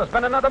 Say, Bill, there's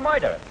been another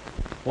murder.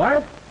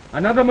 What?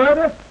 Another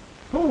murder?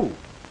 Who?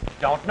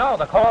 Don't know.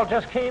 The call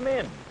just came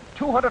in.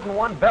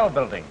 201 Bell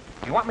Building.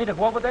 You want me to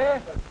go over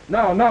there?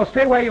 No,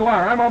 stay where you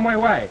are. I'm on my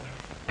way.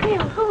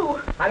 Bill, who?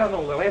 I don't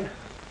know, Lillian.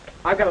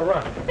 I've got to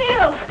run.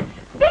 Bill!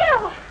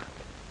 Bill!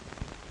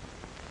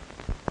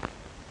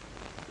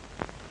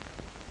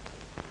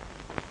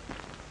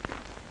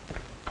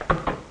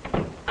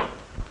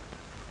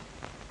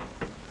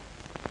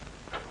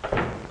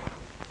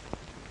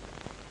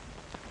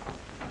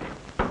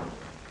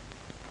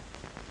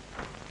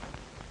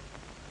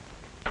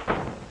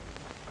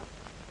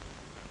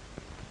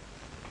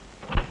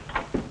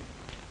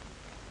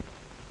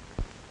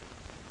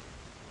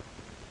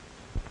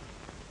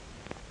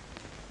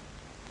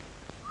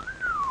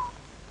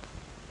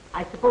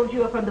 I suppose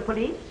you are from the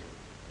police?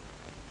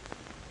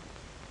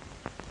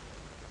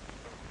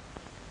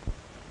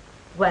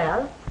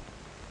 Well,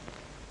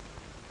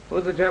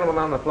 Who's the gentleman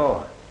on the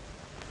floor?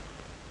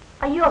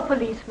 are you a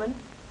policeman?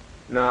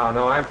 No,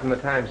 I'm from the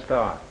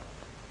Times-Star.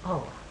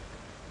 Oh.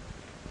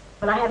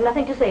 Well, I have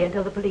nothing to say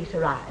until the police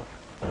arrive.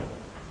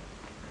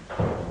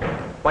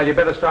 Well, you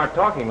better start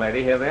talking,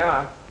 lady. Here they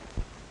are.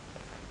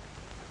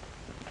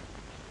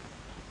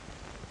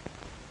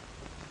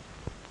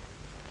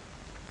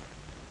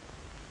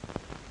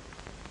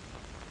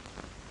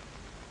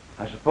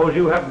 I suppose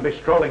you happen to be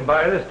strolling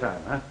by this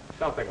time, huh?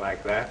 Something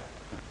like that.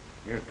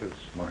 You're too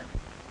smart.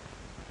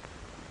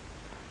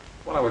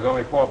 Well, I was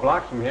only 4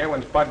 blocks from here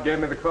when Spud gave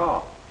me the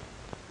call.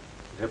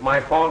 Is it my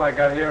fault I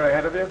got here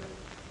ahead of you?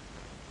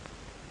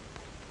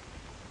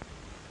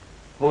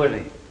 Who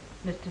is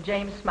he? Mr.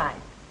 James Smythe.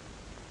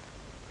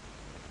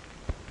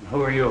 And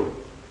who are you?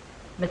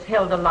 Miss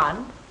Hilda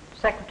Lunn,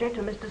 secretary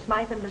to Mr.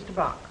 Smythe and Mr.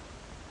 Brock.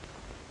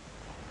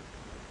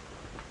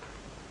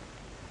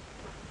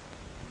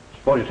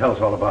 Suppose you tell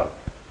us all about it.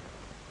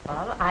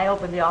 Well, I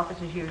opened the office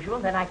as usual,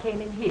 then I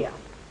came in here.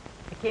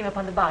 I came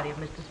upon the body of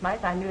Mr.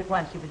 Smythe. I knew at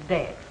once he was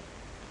dead.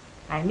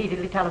 I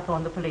immediately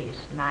telephoned the police,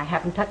 and I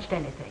haven't touched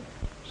anything.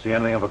 See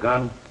anything of a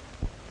gun?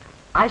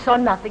 I saw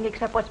nothing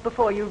except what's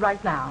before you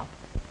right now.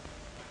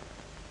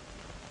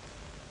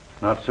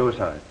 Not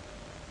suicide.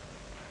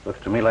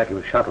 Looks to me like he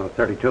was shot with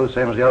a .32,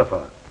 same as the other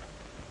fellow.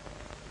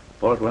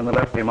 Bullet when the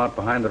left came out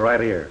behind the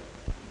right ear.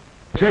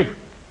 Chief!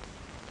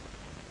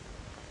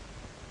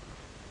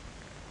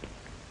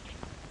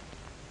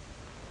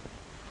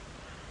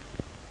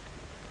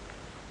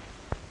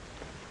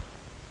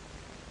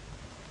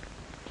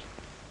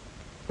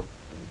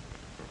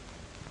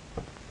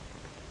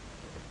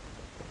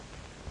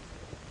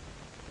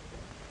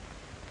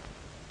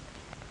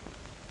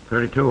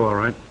 .32, all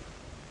right.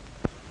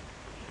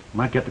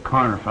 Might get the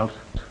coroner, folks.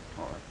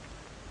 All right.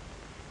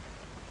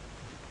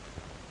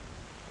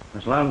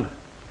 Miss Lund,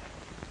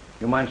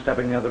 you mind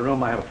stepping in the other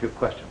room? I have a few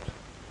questions.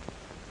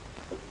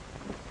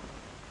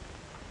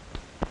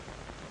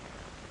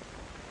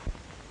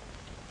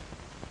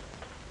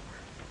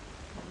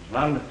 Miss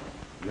Lund,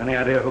 you any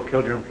idea who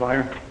killed your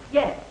employer?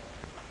 Yes.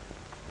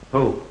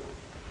 Who?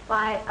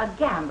 By a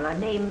gambler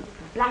named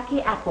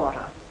Blackie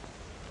Atwater.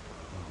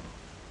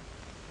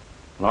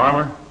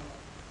 Lorimer?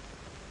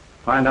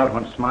 Find out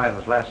when Smythe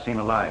was last seen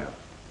alive.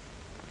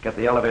 Get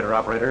the elevator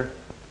operator,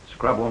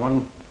 scrub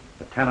woman,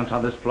 the tenants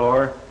on this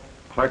floor,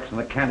 clerks in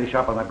the candy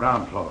shop on the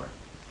ground floor.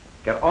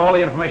 Get all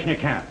the information you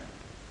can.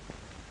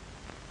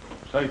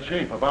 Say,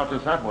 Chief, about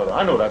this Atwater.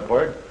 I know that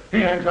bird.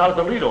 He hangs out at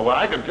the Lido where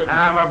I can just...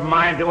 Never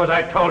mind. Do as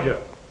I told you.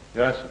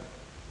 Yes, sir.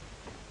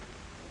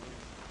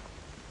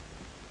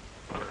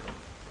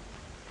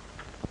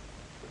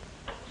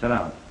 Sit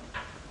down.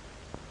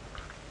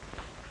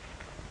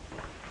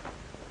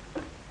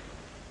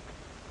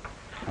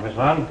 Miss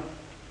Lund,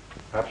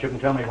 perhaps you can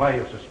tell me why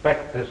you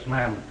suspect this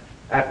man,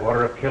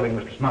 Atwater, of killing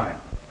Mr. Smythe.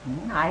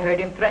 I heard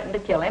him threaten to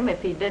kill him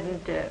if he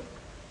didn't,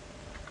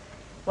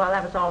 Well,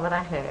 that was all that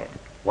I heard.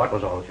 What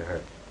was all that you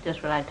heard?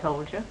 Just what I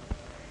told you.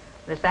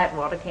 This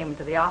Atwater came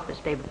into the office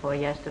day before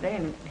yesterday,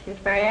 and he was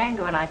very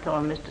angry when I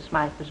told him Mr.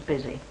 Smythe was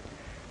busy.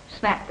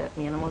 Snapped at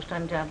me in the most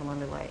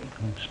ungentlemanly way.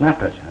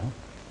 Snapped at you, huh?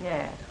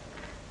 Yes.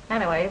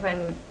 Anyway,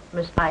 when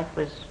Miss Smythe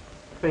was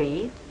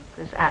free,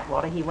 this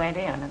Atwater, he went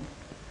in, and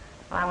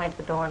I went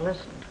to the door and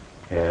listened.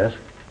 Yes?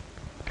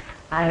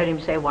 I heard him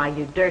say, "Why,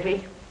 you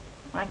dirty."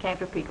 I can't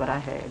repeat what I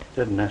heard.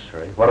 Didn't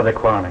necessary. What are they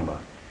quarreling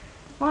about?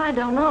 Well, I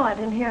don't know. I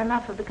didn't hear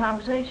enough of the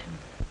conversation.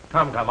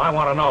 Come, I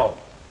want to know.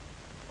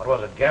 What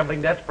was it,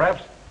 gambling debts,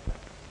 perhaps?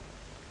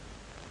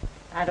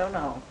 I don't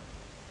know.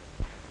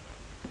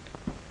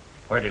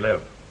 Where'd he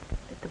live?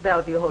 At the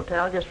Bellevue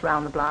Hotel, just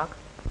round the block.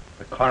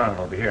 The coroner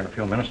will be here in a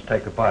few minutes to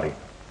take the body.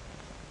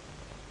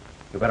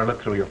 You better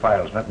look through your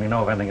files and let me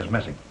know if anything is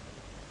missing.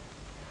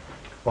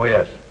 Oh,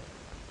 yes.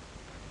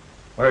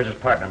 Where's his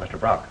partner, Mr.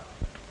 Brock?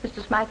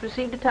 Mr. Smythe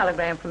received a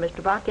telegram from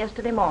Mr. Brock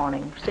yesterday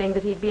morning, saying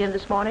that he'd be in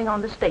this morning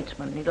on the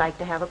Statesman, and he'd like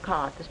to have a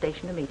car at the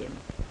station to meet him.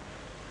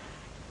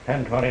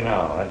 10:20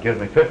 now. That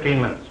gives me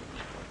 15 minutes.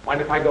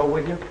 Mind if I go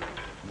with you?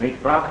 Meet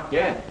Brock?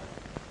 Yeah.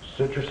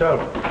 Suit yourself.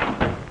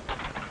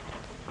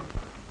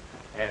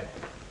 Ed,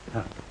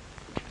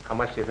 how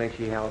much do you think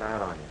she held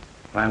out on you?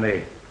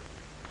 Plenty.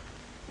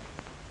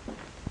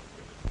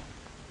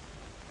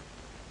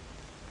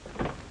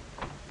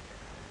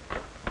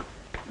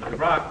 Mr.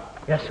 Brock.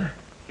 Yes, sir.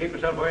 Keep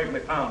yourself away from the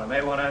town. I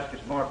may want to ask you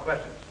some more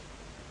questions.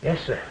 Yes,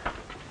 sir.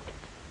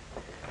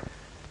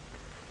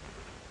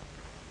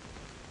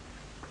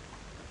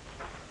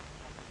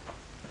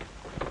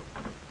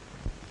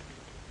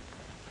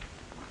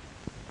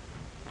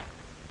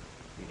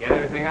 You get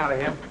anything out of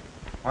him?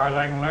 As far as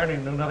I can learn, he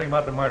knew nothing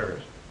about the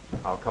murderers.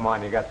 Oh, come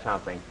on, you got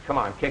something. Come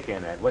on, kick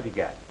in, Ed. What do you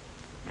got?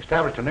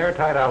 Established an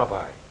airtight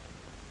alibi.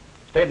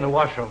 Stayed in the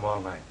washroom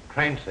all night.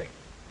 Train sick.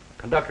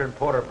 Conductor and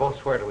porter both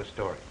swear to his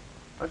story.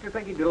 Don't you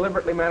think he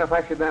deliberately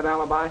manufactured that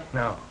alibi?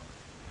 No.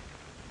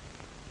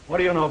 What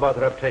do you know about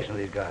the reputation of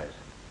these guys?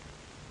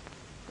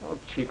 Oh,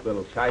 cheap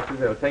little shysters.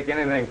 They'll take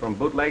anything from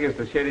bootleggers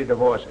to shitty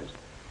divorces.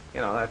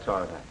 You know, that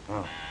sort of thing.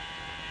 Oh.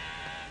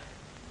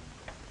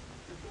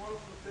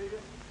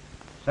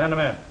 Send them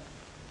in.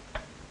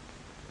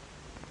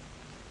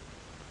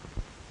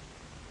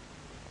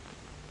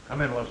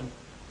 Come in, Wilson.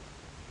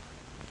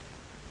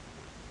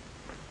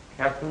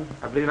 Captain,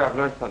 I believe I've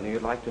learned something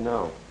you'd like to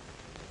know.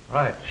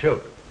 Right,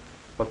 shoot.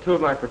 Well, two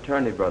of my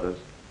fraternity brothers,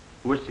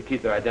 who wish to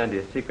keep their identity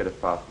a secret if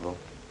possible,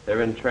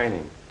 they're in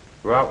training.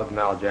 We're out with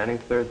Mal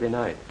Jennings Thursday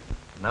night.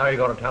 Now you're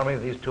going to tell me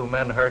these two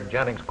men heard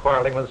Jennings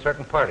quarreling with a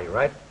certain party,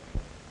 right?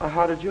 Well,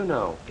 how did you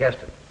know?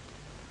 Guessed it.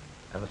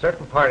 And the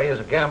certain party is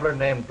a gambler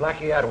named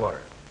Blackie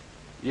Atwater.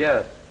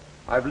 Yes.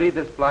 I believe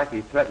this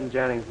Blackie threatened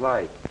Jennings'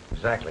 life.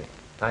 Exactly.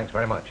 Thanks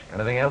very much.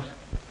 Anything else?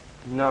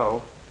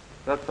 No.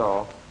 That's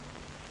all.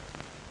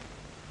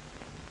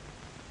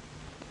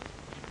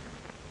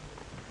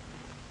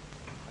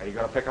 Are you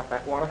going to pick up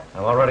that water?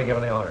 I've already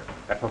given the order.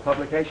 That for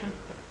publication?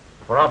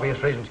 For obvious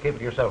reasons, keep it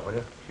to yourself, will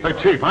you? Hey,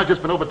 Chief, I've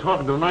just been over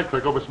talking to the night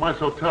clerk over at Smythe's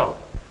hotel.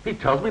 He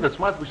tells me that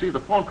Smythe received a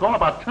phone call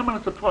about 10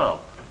 minutes to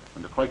 12.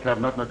 And the clerk had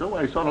nothing to do,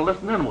 and he sort of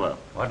listened in well.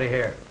 What'd he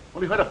hear?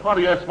 Well, he had a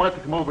party asked Smythe to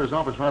come over his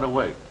office right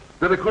away.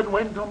 Then they couldn't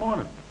wait until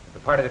morning. Did the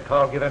party that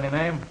called give any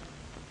name?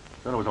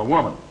 Said it was a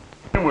woman.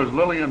 Her name was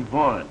Lillian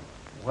Vaughn.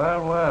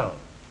 Well, well.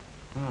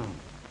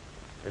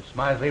 Did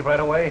Smythe leave right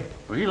away?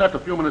 Well, he left a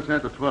few minutes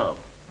after 12.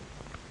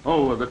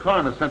 Oh, the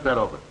coroner sent that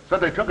over. Said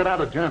they took it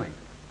out of Jennings.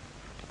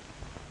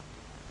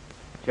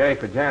 J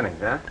for Jennings,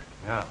 huh?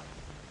 Yeah.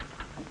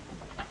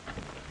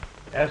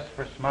 S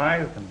for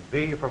Smythe and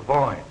B for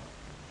Vaughn.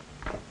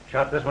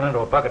 Shot this one into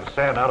a bucket of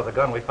sand out of the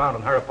gun we found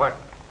in her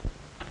apartment.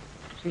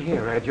 See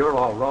here, Ed, you're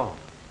all wrong.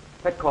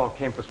 That call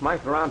came for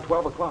Smythe around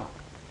 12 o'clock.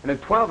 And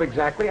at 12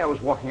 exactly, I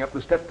was walking up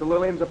the steps to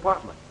Lillian's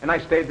apartment. And I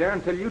stayed there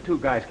until you two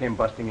guys came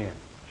busting in.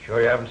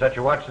 Sure you haven't set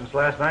your watch since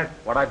last night?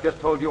 What I've just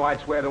told you, I'd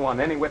swear to on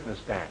any witness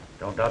stand.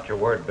 Don't doubt your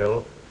word,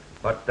 Bill.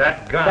 But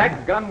that gun...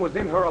 That gun was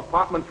in her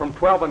apartment from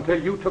 12 until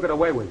you took it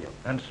away with you.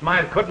 And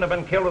Smythe couldn't have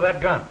been killed with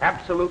that gun?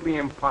 Absolutely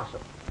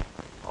impossible.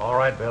 All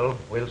right, Bill.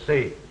 We'll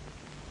see.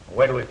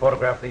 Wait till we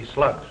photograph these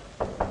slugs.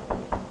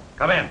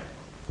 Come in.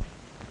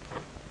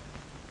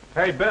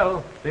 Hey,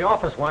 Bill, the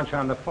office wants you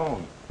on the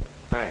phone.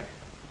 Thanks.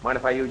 Mind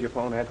if I use your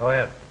phone, Ed? Go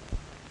ahead.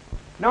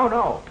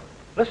 No.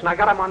 Listen, I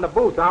got him on the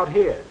booth out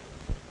here.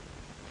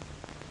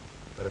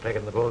 Better take it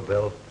in the booth,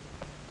 Bill.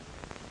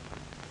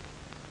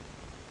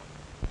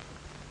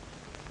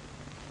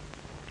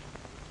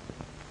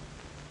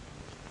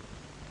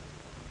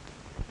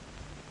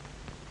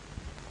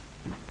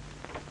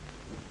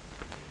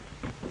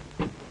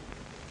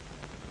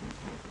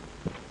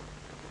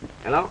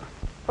 Hello?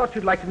 Thought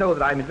you'd like to know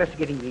that I'm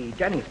investigating the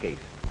Jennings case.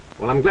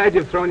 Well, I'm glad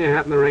you've thrown your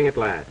hat in the ring at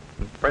last.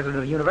 The president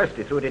of the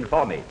university threw it in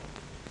for me.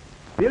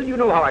 Bill, you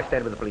know how I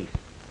stand with the police.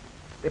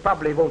 They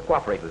probably won't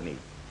cooperate with me.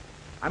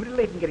 I'm a little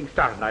late in getting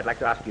started, and I'd like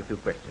to ask you a few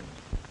questions.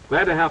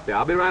 Glad to help you.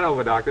 I'll be right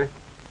over, Doctor.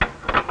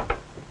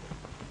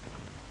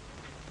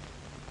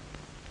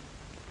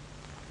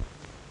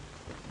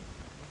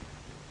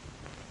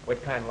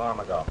 What kind of alarm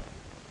ago?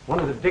 One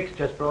of the dicks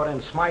just brought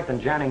in Smythe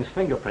and Janning's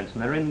fingerprints,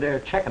 and they're in there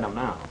checking them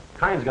now.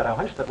 Kine's got a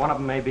hunch that one of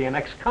them may be an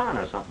ex-con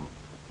or something.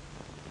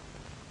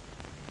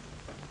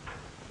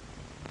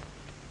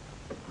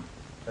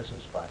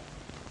 Listen, Spot.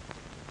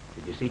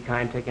 Did you see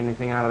Kine take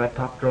anything out of that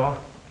top drawer?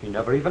 He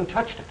never even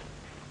touched it.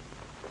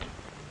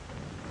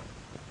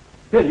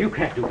 Bill, you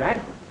can't do that.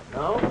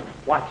 No?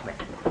 Watch me.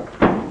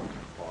 Oh,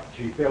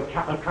 gee, Bill,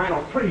 Captain Kine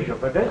will freeze you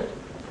for this.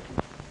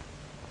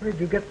 Where'd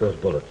you get those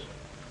bullets?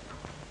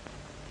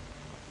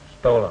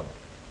 Stole them.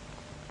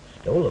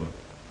 Stole them?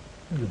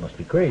 You must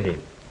be crazy.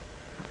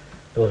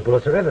 Those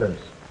bullets are evidence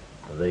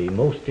of the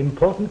most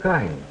important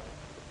kind.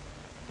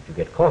 If you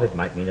get caught, it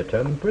might mean a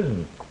term in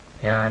prison.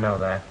 Yeah, I know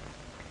that.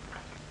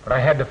 But I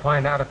had to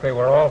find out if they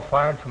were all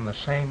fired from the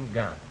same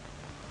gun.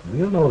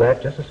 We'll know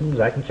that just as soon as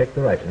I can check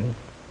the rifling.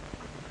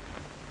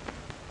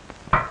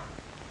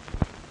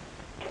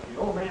 The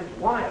old man's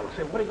wild.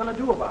 Say, what are you going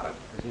to do about it?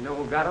 Does he know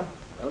who got him?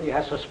 Well, he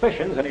has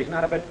suspicions, and he's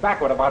not a bit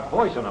backward about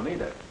voicing them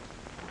either.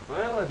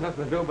 Well, there's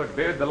nothing to do but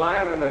beard the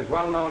lion and his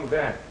well-known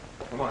death.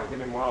 Come on, give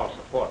me moral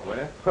support, will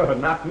you?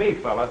 Not me,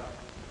 fella.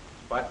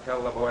 But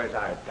tell the boys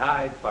I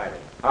died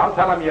fighting. I'll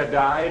tell them you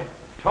died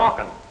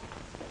talking.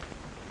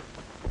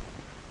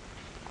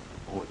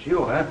 Oh, it's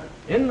you, huh?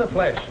 In the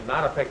flesh,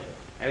 not a picture.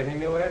 Anything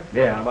new, Ed?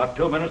 Yeah, in about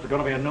 2 minutes, there's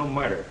going to be a new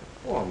murder.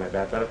 Well, maybe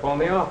I'd better phone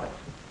the office.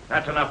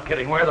 That's enough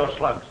kidding. Where are those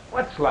slugs?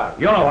 What slugs?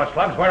 You know what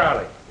slugs. Where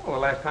are they? Well, the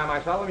last time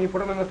I saw them, you put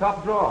them in the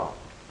top drawer.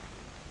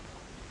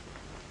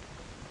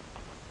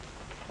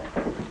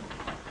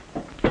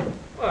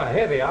 Well,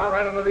 here they are,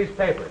 right under these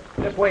papers.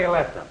 Just where you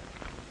left them.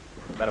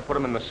 Better put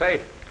them in the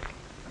safe.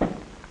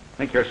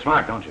 Think you're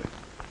smart, don't you?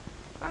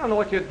 I don't know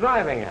what you're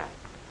driving at.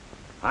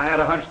 I had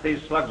a hunch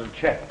these slugs would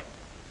check.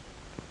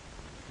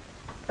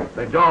 If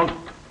they don't,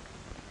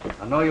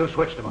 I know you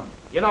switched them on.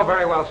 You know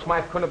very well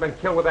Smythe couldn't have been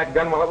killed with that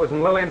gun while it was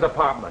in Lillian's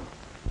apartment.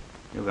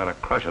 You got a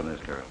crush on this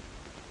girl.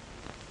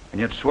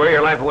 And you'd swear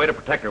your life away to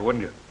protect her,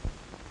 wouldn't you?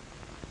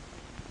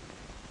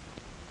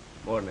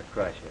 More than a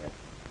crush, Ed.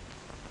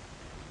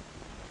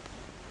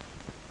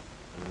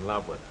 I'm in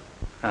love with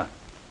her.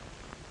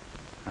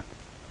 Huh.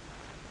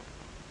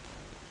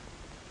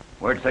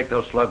 Where'd you take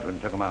those slugs when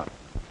you took them out?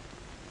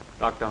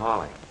 Dr.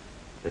 Hawley.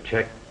 The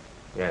check?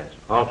 Yes.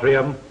 All 3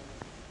 of them?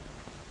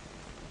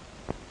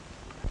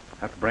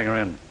 Have to bring her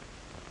in.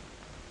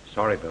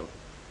 Sorry, Bill.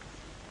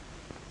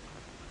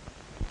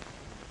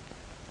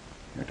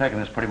 You're taking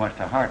this pretty much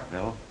to heart,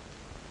 Bill.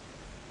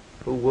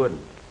 Who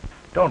wouldn't?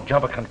 Don't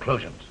jump at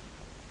conclusions.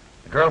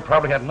 The girl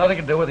probably had nothing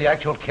to do with the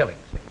actual killings.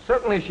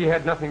 Certainly she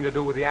had nothing to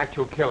do with the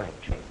actual killing.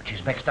 But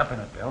she's mixed up in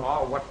it, Bill.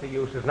 Oh, what's the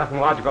use? There's nothing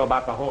logical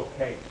about the whole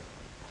case.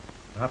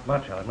 Not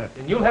much, I'll admit.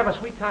 And you'll have a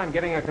sweet time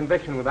getting a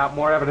conviction without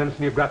more evidence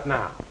than you've got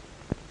now.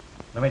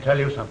 Let me tell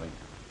you something.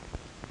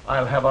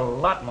 I'll have a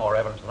lot more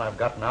evidence than I've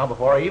got now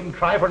before I even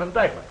try for an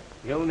indictment.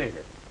 You'll need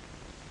it.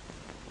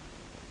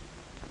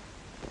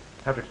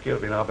 Have to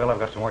excuse me now, Bill. I've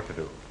got some work to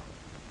do.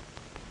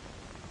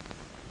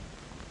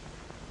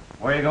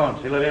 Where are you going?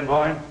 See Lillian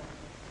Boyne?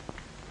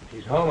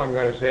 She's home, I'm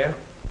going to see her.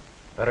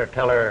 Better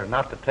tell her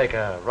not to take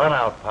a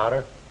run-out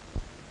powder.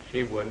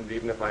 She wouldn't,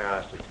 even if I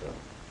asked her to.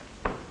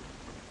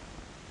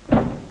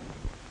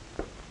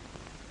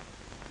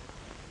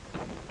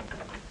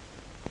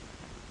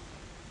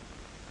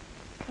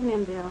 Come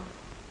in, Bill.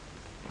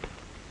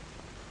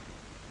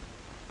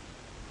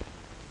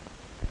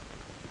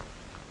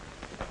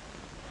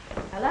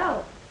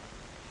 Hello.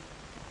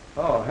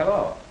 Oh,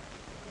 hello.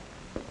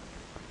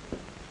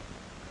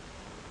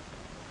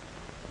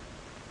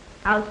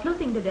 I was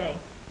sleuthing today.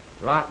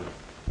 Rotten.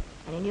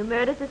 Any new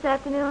murders this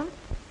afternoon?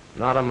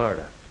 Not a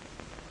murder.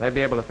 They'd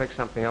be able to fix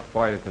something up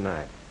for you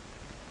tonight.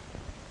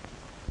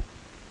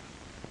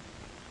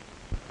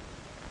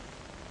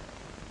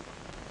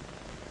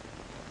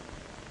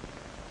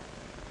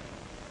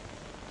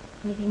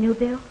 Anything new,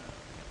 Bill?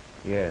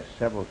 Yes,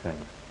 several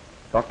things.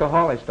 Dr.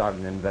 Hawley started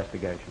an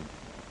investigation.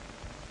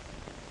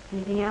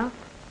 Anything else?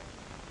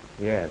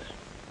 Yes.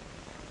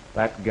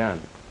 That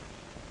gun.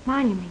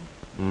 Mine, you mean?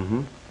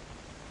 Mm-hmm.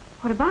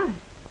 What about it?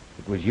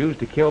 It was used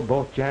to kill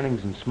both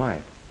Jennings and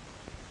Smythe.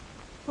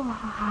 Well,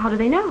 how do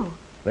they know?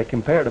 They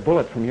compared a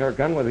bullet from your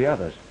gun with the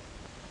others.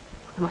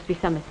 There must be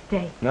some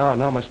mistake. No,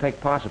 no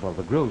mistake possible.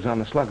 The grooves on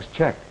the slug's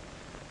checked.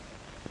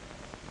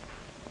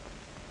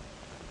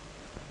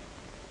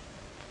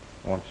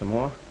 Want some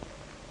more?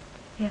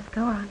 Yes,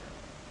 go on.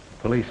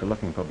 Police are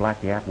looking for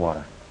Blackie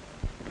Atwater.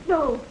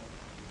 No.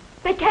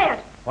 They can't.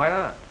 Why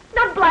not?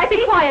 Not Blackie.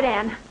 Be quiet,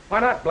 Ann.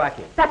 Why not,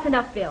 Blackie? That's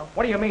enough, Bill.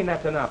 What do you mean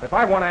that's enough? If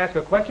I want to ask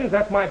her questions,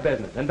 that's my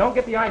business. And don't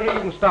get the idea you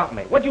can stop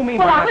me. What do you mean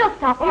Well, by I that? will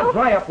stop you. Oh,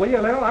 dry up, will you,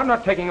 Lil? I'm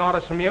not taking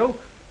orders from you.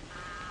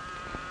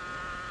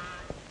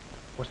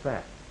 What's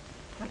that?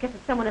 I guess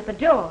it's someone at the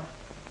door.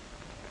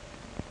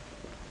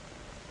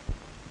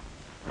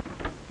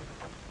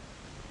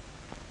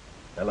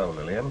 Hello,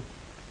 Lillian.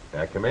 May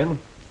I come in?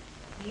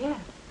 Yes.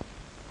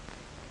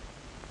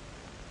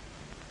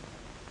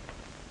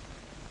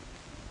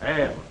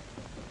 Ann,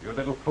 you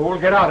little fool,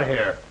 get out of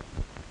here.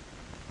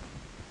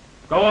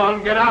 Go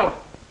on, get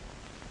out.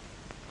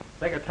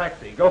 Take a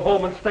taxi. Go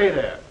home and stay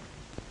there.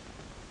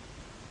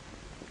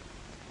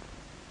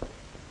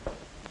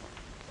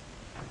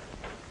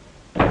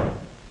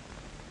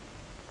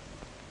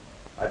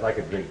 I'd like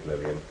a drink,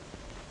 Lillian.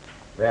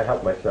 May I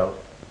help myself?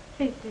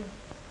 Please do.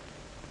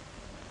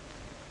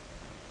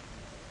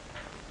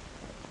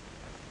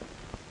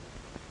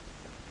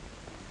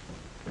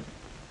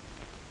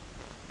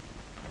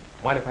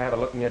 Mind if I have a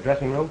look in your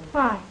dressing room?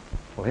 Why?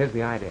 Well, here's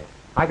the idea.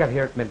 I got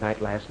here at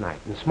midnight last night,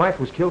 and Smythe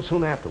was killed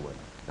soon afterward.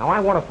 Now, I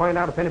want to find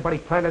out if anybody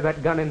planted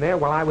that gun in there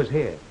while I was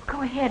here.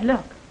 Go ahead,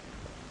 look.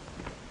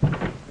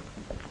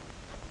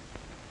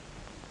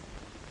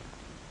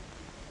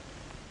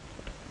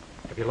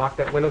 Have you locked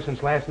that window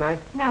since last night?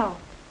 No.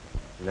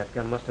 And that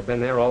gun must have been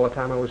there all the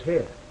time I was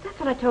here. That's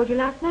what I told you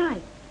last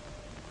night.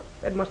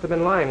 Ed must have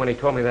been lying when he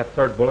told me that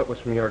third bullet was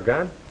from your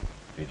gun.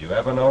 Did you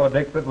ever know a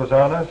Dick that was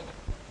honest?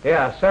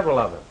 Yeah, several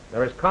of them.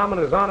 They're as common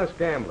as honest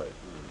gamblers.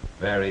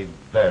 Very,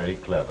 very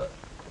clever.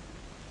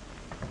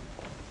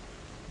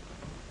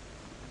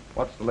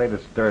 What's the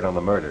latest dirt on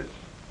the murders?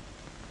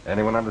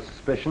 Anyone under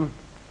suspicion?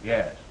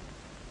 Yes.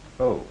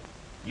 Who?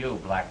 You,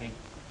 Blackie.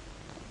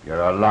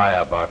 You're a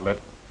liar,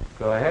 Bartlett.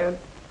 Go ahead.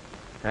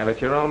 Have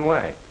it your own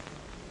way.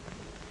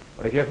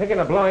 But if you're thinking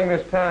of blowing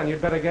this town,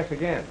 you'd better guess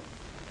again.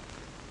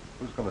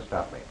 Who's going to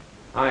stop me?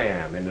 I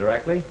am,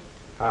 indirectly.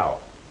 How?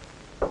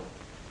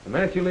 The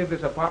minute you leave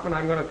this apartment,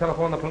 I'm going to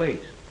telephone the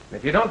police. And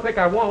if you don't think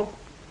I won't,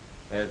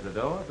 there's the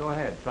door. Go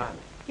ahead, try me.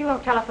 You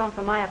won't telephone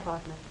from my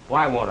apartment.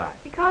 Why won't I?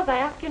 Because I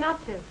asked you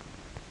not to.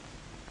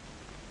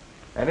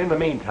 And in the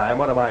meantime,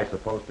 what am I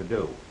supposed to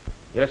do?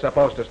 You're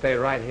supposed to stay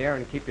right here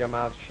and keep your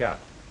mouth shut.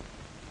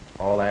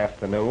 All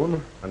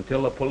afternoon?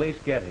 Until the police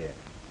get here.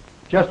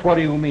 Just what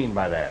do you mean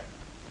by that?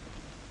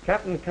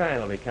 Captain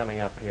Kine will be coming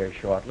up here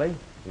shortly.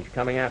 He's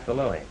coming after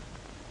Lily.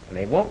 And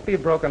he won't be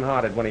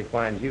broken-hearted when he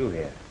finds you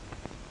here.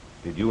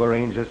 Did you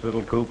arrange this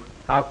little coup?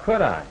 How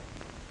could I?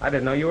 I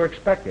didn't know you were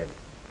expected.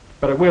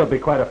 But it will be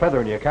quite a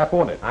feather in your cap,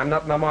 won't it? I'm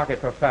not in the market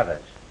for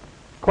feathers.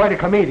 Quite a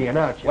comedian,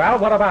 aren't you? Well,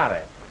 what about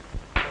it?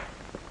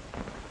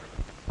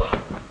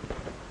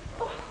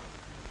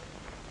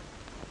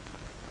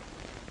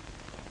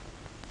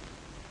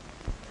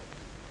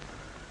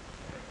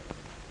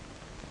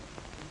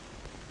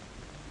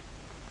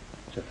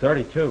 It's a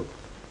 32.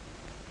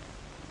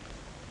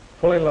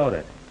 Fully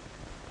loaded.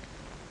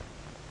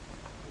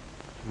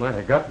 Might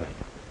have got me.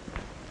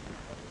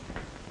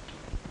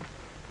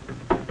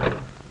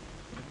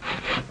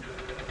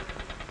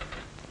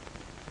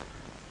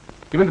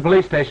 Get me to the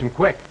police station,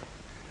 quick.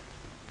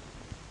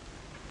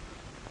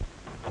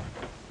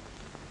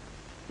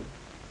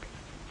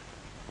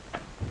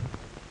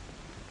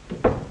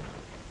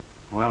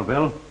 Well,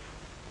 Bill?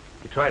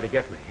 He tried to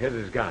get me. Here's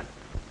his gun.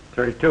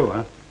 32,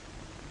 huh?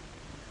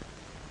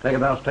 Take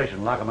him down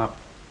station, lock him up.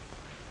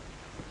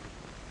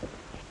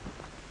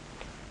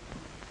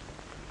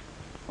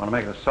 Want to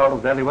make an assault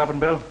with a deadly weapon,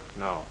 Bill?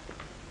 No.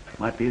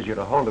 Might be easier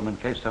to hold him in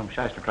case some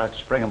shyster tries to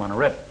spring him on a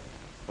writ.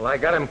 Well, I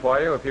got him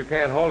for you. If you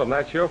can't hold him,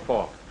 that's your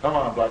fault. Come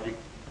on, Blackie.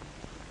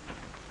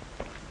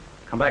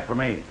 Come back for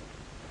me.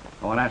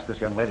 I want to ask this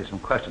young lady some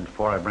questions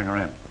before I bring her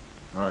in.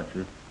 All right,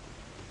 Chief.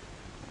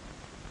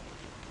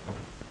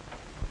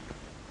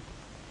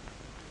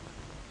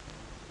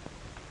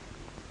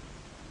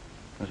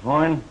 Miss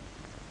Boyne,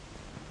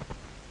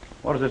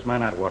 What is this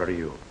man Atwater to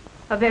you?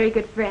 A very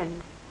good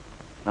friend.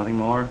 Nothing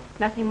more?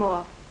 Nothing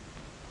more.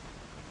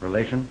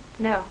 Relation?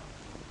 No.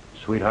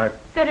 Sweetheart?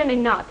 Certainly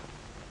not.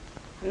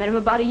 I met him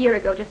about a year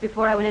ago, just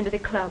before I went into the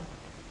club.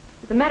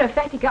 As a matter of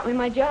fact, he got me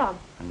my job.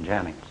 And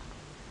Jennings?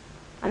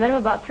 I met him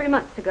about 3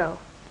 months ago.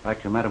 In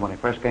fact, you met him when he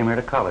first came here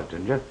to college,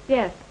 didn't you?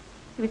 Yes.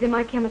 He was in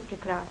my chemistry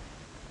class.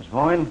 Miss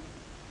Boyne,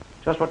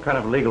 just what kind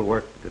of legal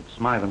work did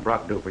Smythe and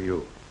Brock do for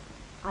you?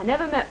 I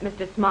never met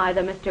Mr. Smythe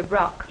or Mr.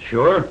 Brock.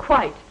 Sure?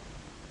 Quite.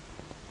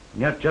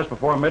 And yet, just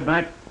before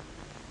midnight,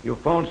 you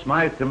phoned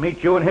Smythe to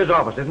meet you in his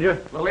office, didn't you?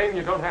 Lillian,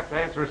 you don't have to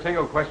answer a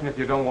single question if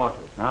you don't want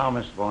to. Now,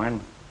 Miss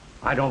Boyne,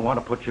 I don't want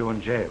to put you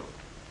in jail.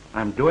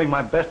 I'm doing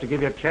my best to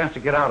give you a chance to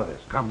get out of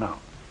this. Come now.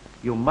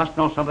 You must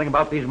know something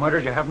about these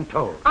murders you haven't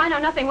told. I know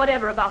nothing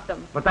whatever about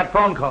them. But that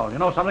phone call, you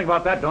know something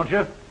about that, don't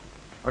you?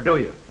 Or do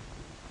you?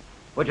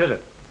 Which is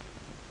it?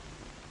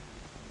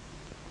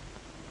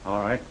 All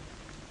right.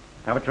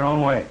 Have it your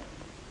own way.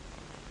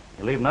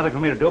 You leave nothing for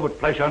me to do but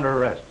place you under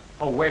arrest.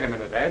 Oh, wait a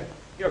minute, Ed.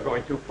 You're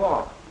going too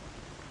far.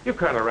 You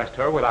can't arrest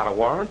her without a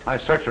warrant. I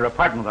searched her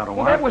apartment without a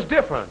Well, warrant. that was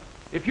different.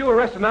 If you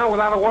arrest her now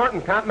without a warrant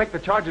and can't make the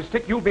charges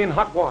stick, you'll be in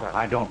hot water.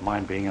 I don't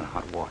mind being in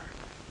hot water.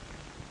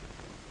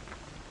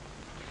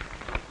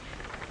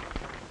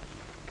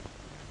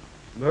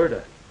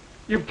 Murder?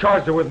 You've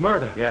charged her with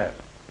murder? Yes.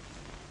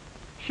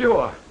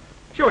 Sure.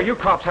 Sure, you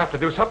cops have to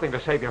do something to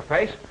save your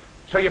face.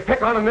 So you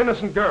pick on an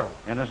innocent girl.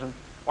 Innocent?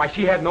 Why,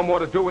 she had no more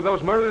to do with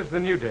those murders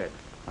than you did.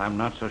 I'm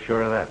not so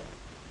sure of that.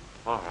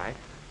 All right.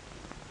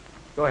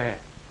 Go ahead.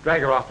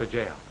 Drag her off to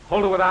jail.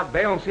 Hold her without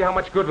bail and see how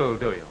much good it'll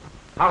do you.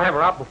 I'll have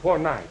her out before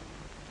night.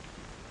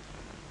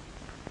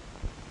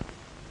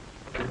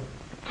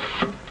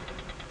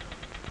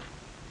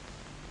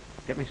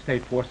 Get me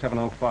state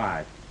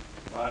 4705.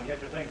 Come on,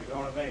 get your things. You're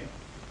going with me.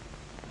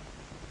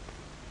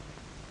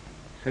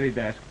 City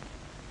desk.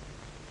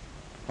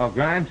 Oh,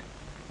 Grimes?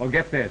 Well,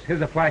 get this.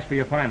 Here's a flash for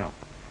your final.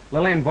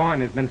 Lillian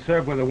Vaughn has been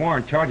served with a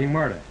warrant charging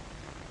murder.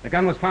 The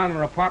gun was found in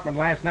her apartment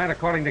last night,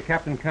 according to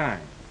Captain Kine.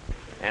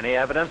 Any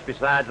evidence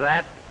besides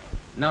that?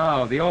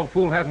 No, the old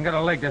fool hasn't got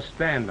a leg to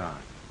stand on.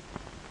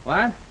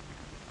 What?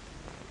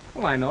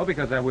 Well, I know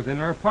because I was in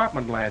her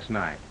apartment last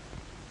night.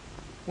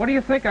 What do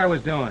you think I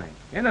was doing?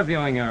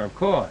 Interviewing her, of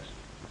course.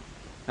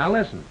 Now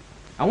listen,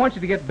 I want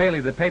you to get Bailey,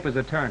 the paper's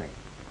attorney.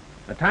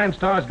 The Time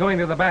Star's going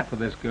to the bat for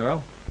this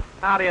girl.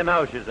 How do you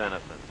know she's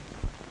innocent?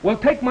 Well,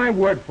 take my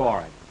word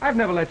for it. I've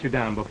never let you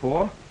down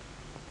before.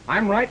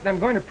 I'm right, and I'm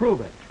going to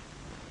prove it.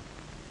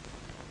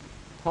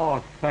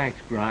 Oh, thanks,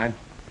 Grimes.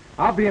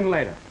 I'll be in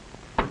later.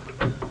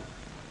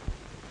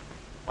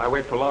 Why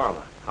wait for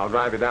Lorimer? I'll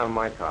drive you down in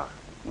my car.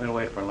 We'll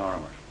wait for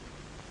Lorimer.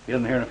 Get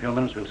in here in a few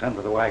minutes, we'll send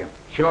for the wagon.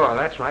 Sure,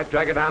 that's right.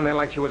 Drag her down there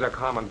like she was a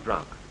common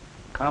drunk.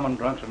 Common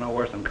drunks are no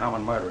worse than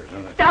common murderers,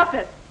 isn't it? Stop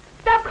it!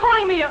 Stop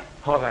calling me a...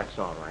 Oh, that's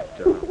all right,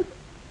 Joe.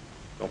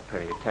 Don't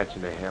pay any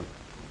attention to him.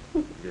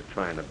 He's just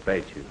trying to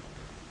bait you.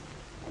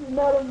 I'm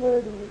not a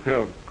murderer.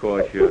 Of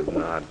course you're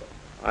not.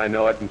 I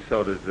know it, and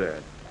so does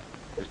Ed.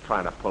 Just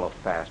trying to pull a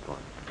fast one.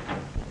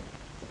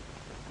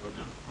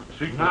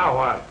 See, Now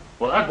what?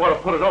 Well, Atwater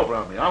put it over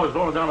on me. I was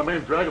rolling down the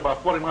main drag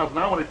about 40 miles an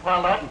hour when he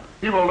piled out, and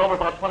he rolled over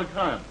about 20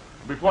 times.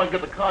 Before I could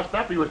get the car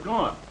stopped, he was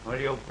gone. Well,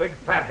 you big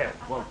fathead.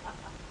 Well,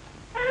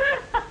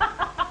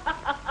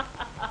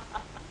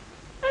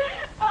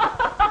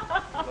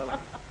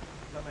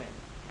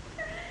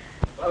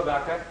 Hello,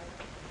 Doctor.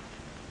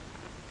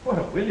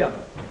 Well, William.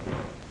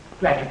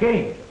 Glad you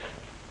came.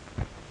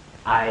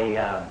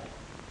 I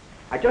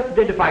just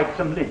identified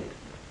some lint.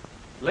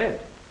 Lint?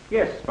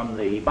 Yes, from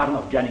the bottom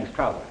of Jennings'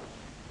 trousers.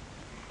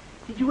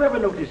 Did you ever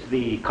notice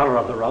the color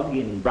of the rug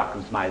in Brock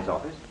and Smythe's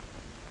office?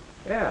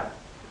 Yeah.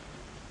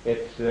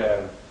 It's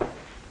a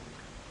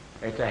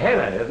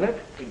henna, isn't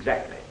it?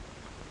 Exactly.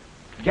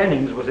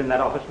 Jennings was in that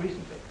office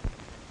recently.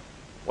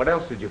 What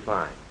else did you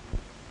find?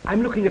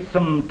 I'm looking at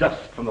some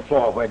dust from the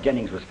floor where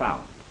Jennings was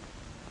found.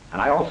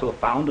 And I also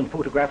found and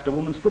photographed a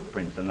woman's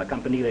footprints on the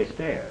Campanile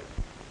stairs.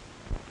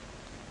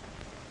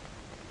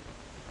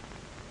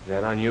 Is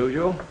that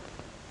unusual?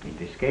 In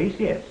this case,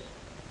 yes.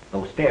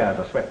 Those stairs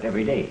are swept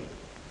every day.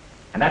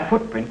 And that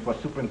footprint was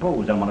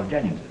superimposed on one of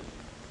Jennings's.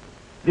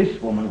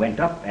 This woman went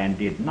up and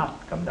did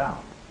not come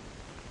down.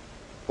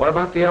 What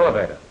about the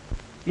elevator?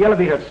 The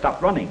elevator had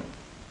stopped running.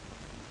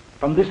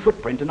 From this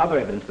footprint and other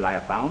evidence that I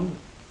have found,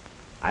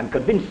 I'm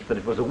convinced that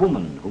it was a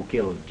woman who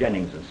killed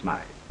Jennings and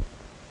Smythe.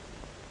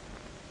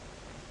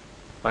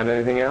 Find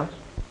anything else?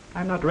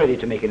 I'm not ready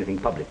to make anything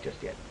public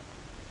just yet.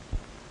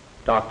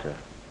 Doctor,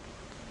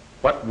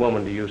 what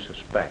woman do you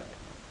suspect?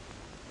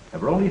 There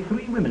were only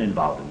 3 women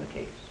involved in the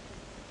case.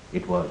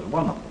 It was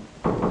one of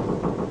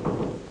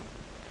them.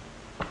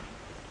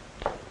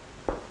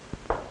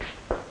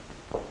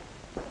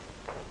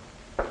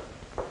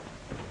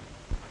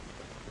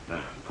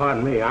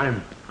 Pardon me,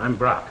 I'm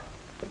Brock.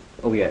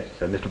 Oh, yes,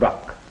 Mr.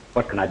 Brock.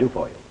 What can I do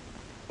for you?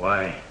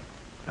 Why,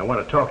 I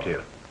want to talk to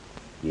you.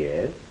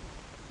 Yes?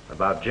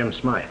 About Jim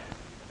Smythe.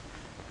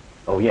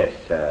 Oh, yes,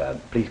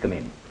 please come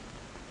in.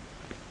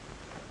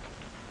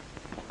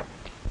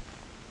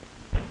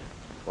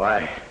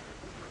 Why,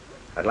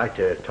 I'd like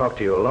to talk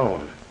to you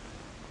alone.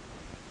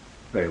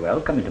 Very well.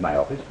 Come into my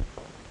office.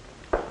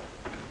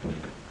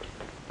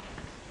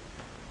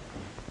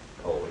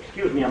 Oh,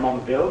 excuse me a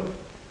moment, Bill.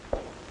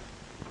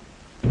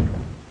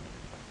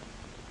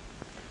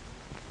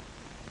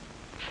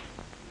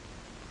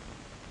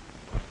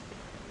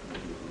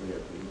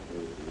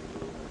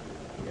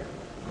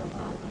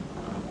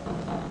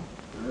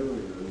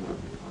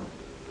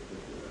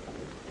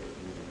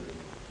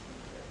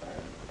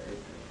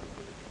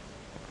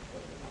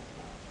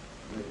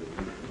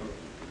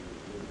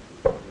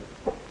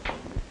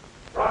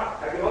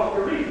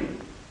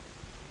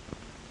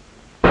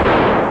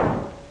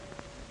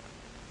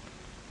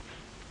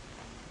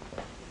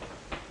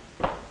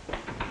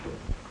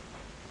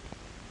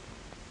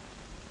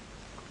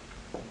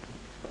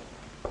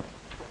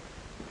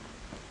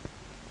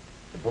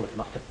 The bullet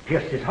must have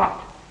pierced his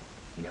heart.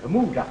 He never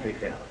moved after he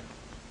fell.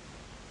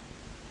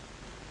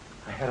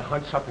 I had a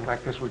hunch something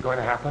like this was going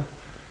to happen.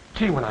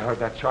 Gee, when I heard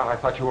that shot, I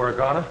thought you were a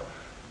goner.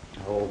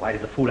 Oh, why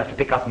did the fool have to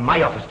pick up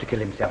my office to kill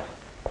himself?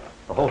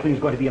 The whole thing's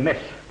going to be a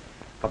mess.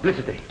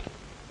 Publicity.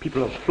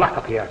 People will flock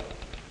up here.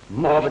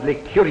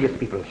 Morbidly curious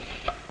people.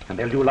 And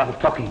they'll do a lot of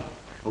talking.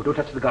 Oh, don't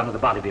touch the gun or the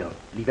body, Bill.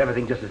 Leave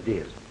everything just as it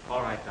is.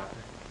 All right, Doctor.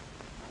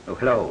 Oh,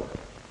 hello.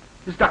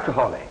 This is Dr.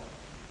 Hawley.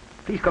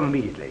 Please come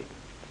immediately.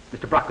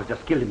 Mr. Brock has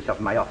just killed himself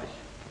in my office.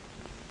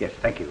 Yes,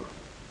 thank you.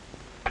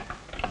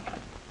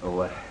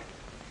 Oh,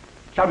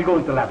 shall we go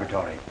into the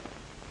laboratory?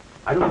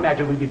 I don't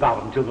imagine we'll be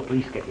bothered until the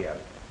police get here.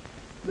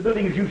 The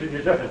building is usually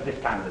deserted at this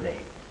time of the day.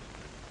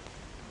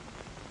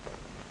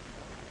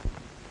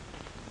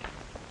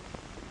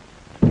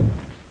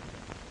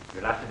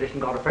 Your last edition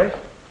got a press?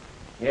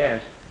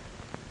 Yes.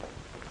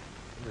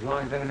 As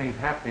long as anything's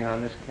happening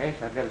on this case,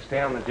 I've got to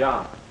stay on the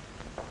job.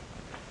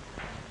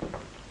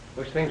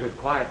 Wish things would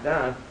quiet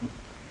down.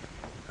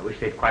 I wish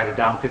they'd quieted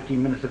down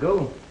 15 minutes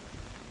ago.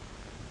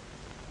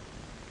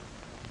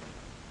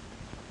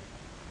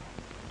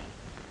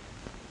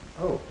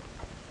 Oh.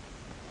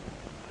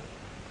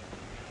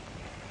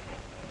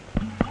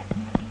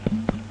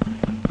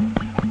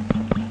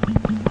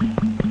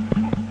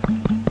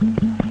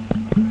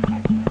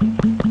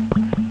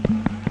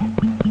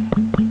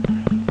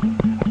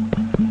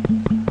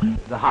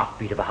 The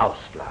heartbeat of a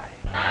housefly.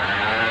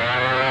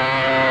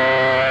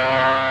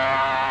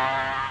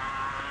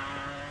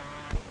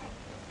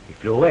 He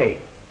flew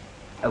away.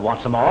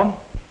 Want some more?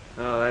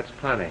 Oh, that's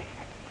plenty.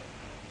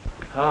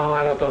 Oh,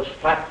 why don't those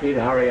flat feet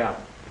hurry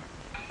up?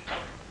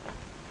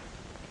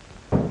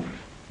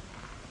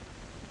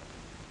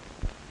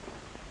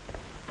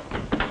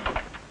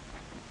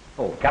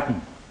 Oh,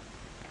 Captain.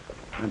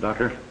 Hi,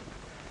 Doctor.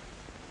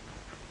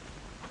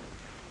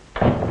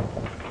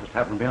 Just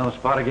happened to be on the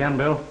spot again,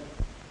 Bill?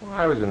 Well,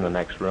 I was in the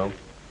next room.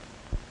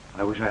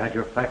 I wish I had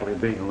your faculty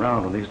being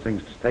around when these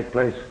things take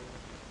place.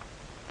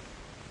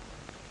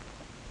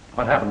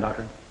 What happened,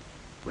 Doctor?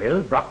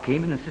 Well, Brock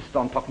came and insisted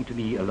on talking to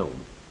me alone.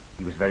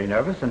 He was very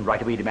nervous and right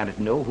away demanded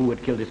to know who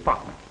had killed his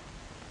partner.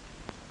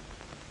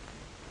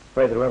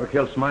 Afraid that whoever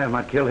killed Smythe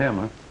might kill him,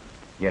 huh?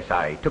 Yes,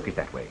 I took it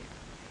that way.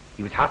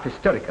 He was half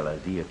hysterical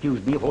as he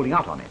accused me of holding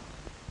out on him.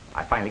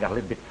 I finally got a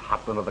little bit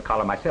hot under the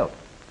collar myself.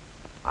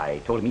 I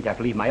told him he'd have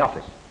to leave my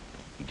office.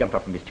 He jumped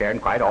up from his chair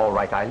and cried, "All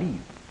right, I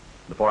leave."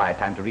 Before I had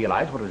time to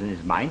realize what was in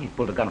his mind, he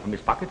pulled a gun from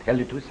his pocket, held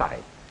it to his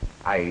side.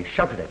 I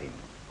shouted at him,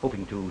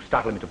 hoping to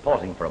startle him into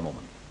pausing for a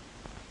moment.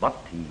 But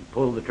he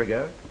pulled the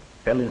trigger,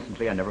 fell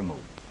instantly, and never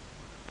moved.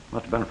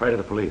 Must have been afraid of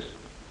the police.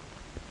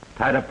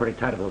 Tied up pretty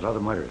tight to those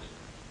other murders.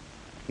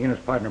 He and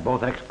his partner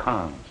both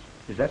ex-cons.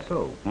 Is that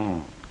so?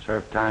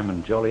 Served time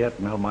in Joliet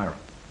and Elmira.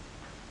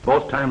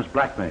 Both times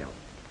blackmail.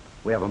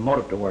 We have a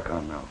motive to work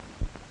on now.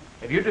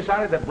 Have you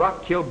decided that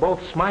Brock killed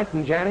both Smythe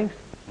and Jennings?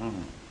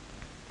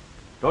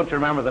 Don't you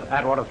remember that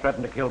Atwater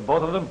threatened to kill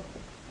both of them?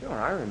 Sure,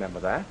 I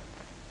remember that.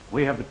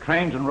 We have the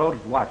trains and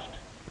roads watched.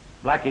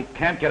 Blackie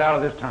can't get out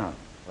of this town.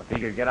 Well, if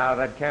he could get out of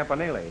that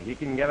campanile, he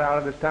can get out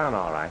of this town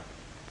all right.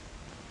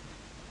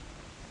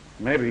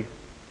 Maybe.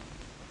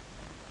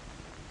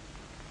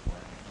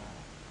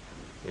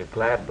 You're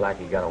glad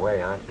Blackie got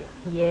away, aren't you?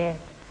 Yes.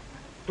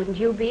 Wouldn't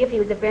you be if he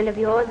was a friend of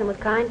yours and was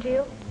kind to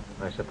you?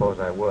 I suppose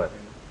I would.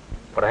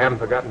 But I haven't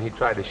forgotten he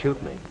tried to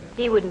shoot me.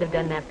 He wouldn't have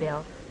done that,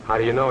 Bill. How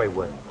do you know he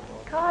wouldn't?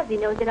 Because he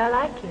knows that I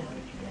like you.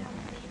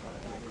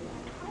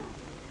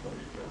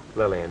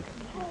 Lillian,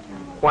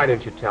 why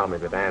didn't you tell me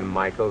that Ann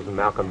Michaels and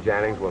Malcolm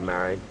Jennings were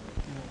married?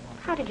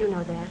 How did you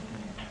know that?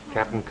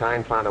 Captain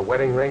Kine found a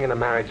wedding ring and a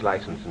marriage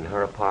license in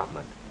her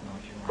apartment.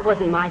 It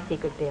wasn't my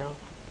secret, Bill.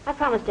 I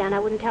promised Ann I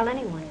wouldn't tell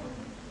anyone.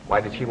 Why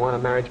did she want a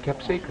marriage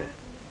kept secret?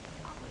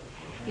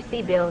 You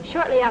see, Bill,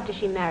 shortly after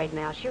she married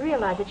Mal, she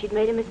realized that she'd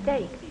made a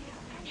mistake.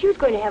 She was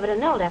going to have it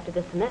annulled after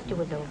the semester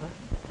was over.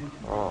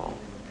 Oh.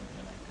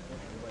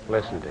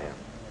 Listen, dear.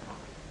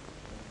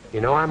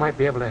 You know, I might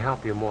be able to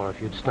help you more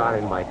if you'd start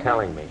in by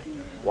telling me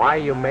why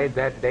you made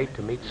that date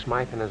to meet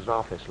Smythe in his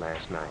office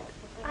last night.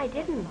 I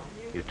didn't.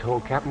 You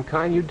told Captain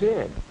Kine you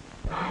did.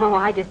 Oh,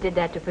 I just did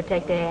that to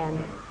protect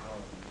Ann.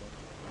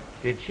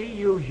 Did she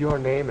use your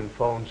name and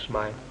phone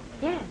Smythe?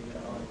 Yes.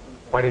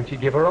 Why didn't you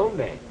give her own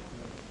name?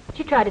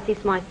 She tried to see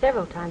Smythe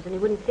several times and he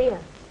wouldn't see her.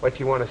 What'd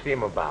you want to see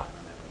him about?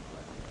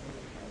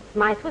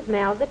 Smythe was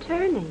Mal's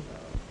attorney.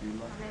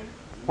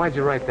 Why'd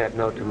you write that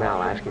note to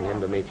Mal asking him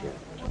to meet you?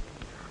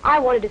 I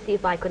wanted to see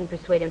if I couldn't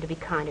persuade him to be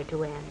kinder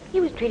to Anne. He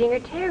was treating her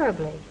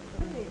terribly.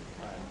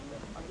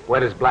 Where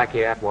does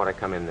Blackie Atwater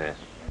come in this?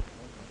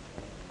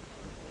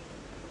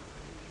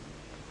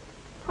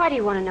 Why do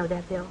you want to know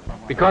that, Bill?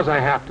 Because I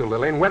have to,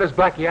 Lillian. Where does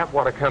Blackie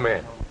Atwater come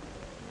in?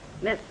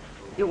 Miss,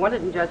 you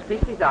wanted in Judge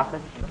Beasley's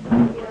office.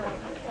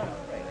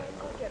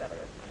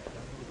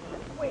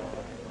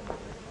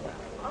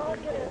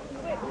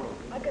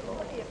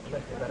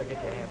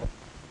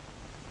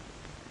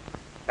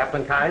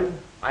 Captain Kine,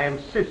 I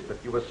insist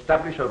that you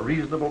establish a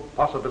reasonable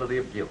possibility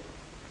of guilt.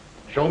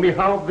 Show me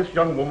how this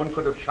young woman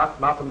could have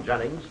shot Malcolm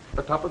Jennings at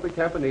the top of the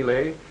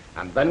Campanile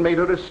and then made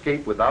her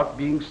escape without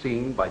being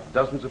seen by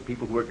dozens of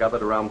people who were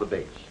gathered around the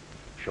base.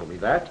 Show me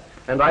that,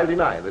 and I'll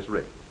deny this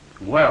writ.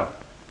 Well,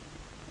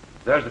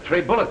 there's the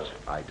 3 bullets.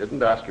 I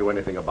didn't ask you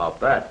anything about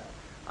that.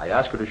 I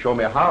asked you to show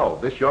me how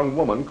this young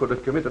woman could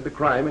have committed the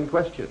crime in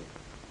question.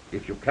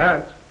 If you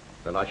can't,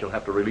 then I shall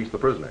have to release the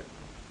prisoner.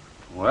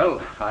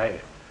 Well,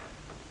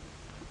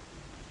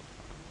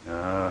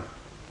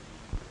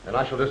 Then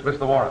I shall dismiss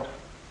the warrant.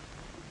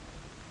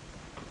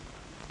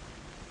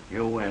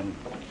 You win.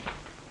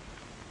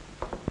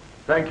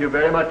 Thank you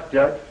very much,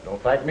 Judge.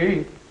 Don't thank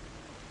me.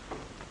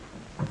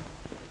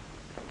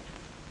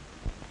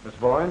 Miss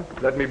Boyne,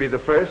 let me be the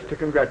first to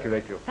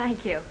congratulate you.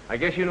 Thank you. I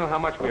guess you know how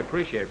much we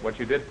appreciate what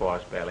you did for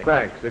us, Bailey.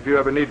 Thanks. If you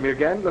ever need me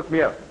again, look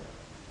me up.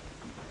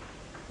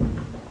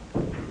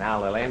 Now,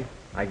 Lillian,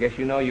 I guess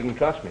you know you can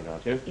trust me,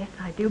 don't you? Yes,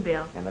 I do,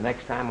 Bill. And the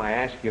next time I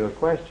ask you a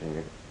question,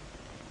 you...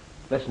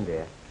 Listen,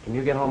 dear, can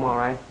you get home all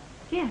right?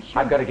 Yeah,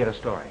 sure. I've got to get a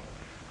story.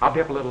 I'll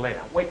be up a little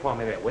later. Wait for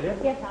me there, will you?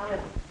 Yes, I'll.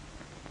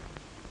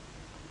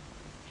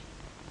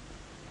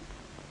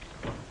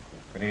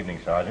 Good evening,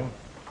 Sergeant.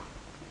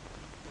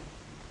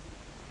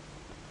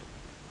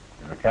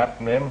 Is the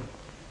captain in?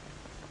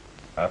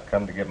 I've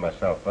come to give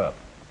myself up.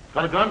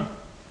 Got a gun?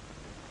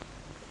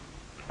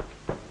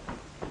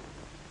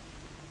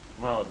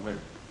 No, it's me.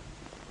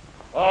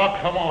 Oh,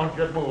 come on,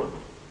 get moving.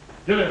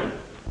 Get in.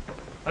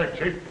 Hey,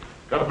 Chief,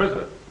 got a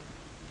visitor.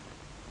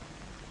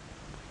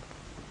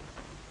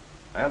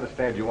 I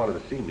understand you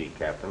wanted to see me,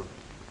 Captain.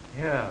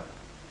 Yeah.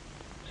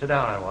 Sit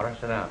down, Atwater,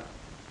 sit down.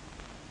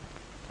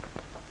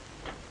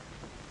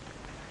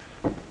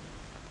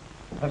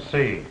 Let's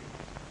see.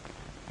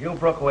 You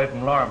broke away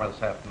from Lorimer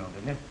this afternoon,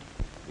 didn't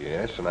you?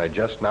 Yes, and I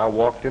just now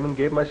walked in and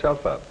gave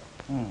myself up.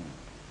 You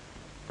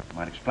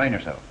might explain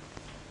yourself.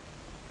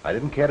 I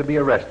didn't care to be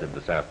arrested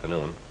this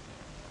afternoon.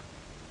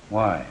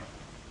 Why?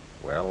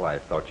 Well, I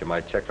thought you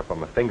might check up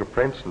on my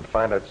fingerprints and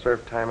find I'd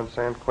served time in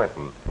San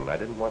Quentin, and I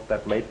didn't want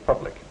that made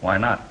public. Why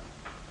not?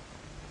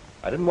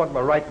 I didn't want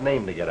my right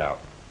name to get out.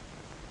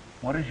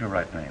 What is your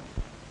right name?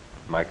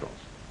 Michaels.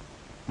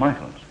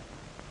 Michaels?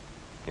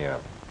 Yeah.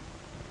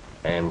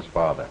 Anne's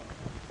father.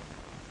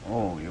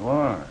 Oh, you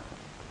are.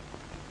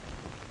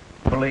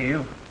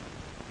 Believe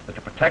that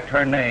to protect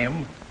her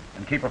name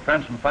and keep her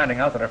friends from finding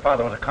out that her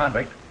father was a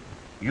convict,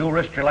 you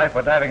risked your life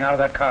by diving out of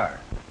that car.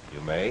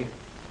 You may.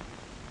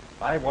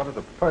 I wanted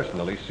to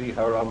personally see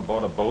her on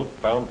board a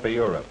boat bound for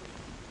Europe.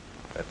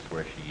 That's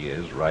where she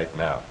is right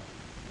now.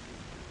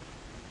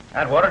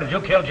 Atwater, did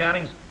you kill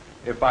Jennings?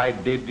 If I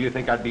did, do you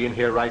think I'd be in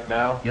here right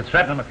now? You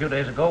threatened him a few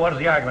days ago. What is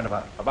the argument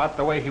about? About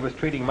the way he was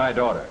treating my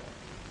daughter.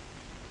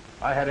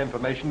 I had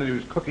information that he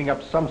was cooking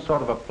up some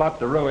sort of a plot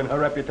to ruin her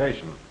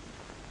reputation.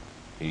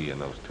 He and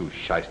those 2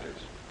 shysters.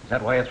 Is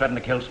that why you threatened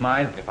to kill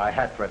Smythe? If I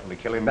had threatened to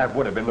kill him, that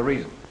would have been the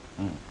reason.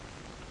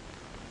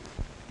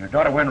 Your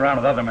daughter went around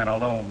with other men,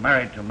 although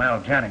married to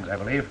Mal Jennings, I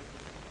believe.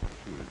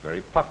 She was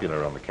very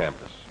popular on the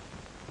campus.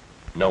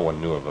 No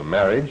one knew of a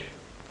marriage.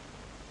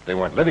 They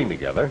weren't living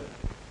together.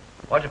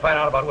 What'd you find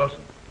out about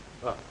Wilson?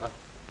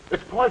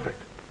 It's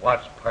perfect.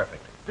 What's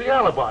perfect? The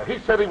alibi. He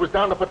said he was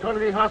down to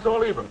fraternity house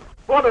all evening.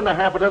 Brought in a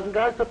half a dozen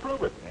guys to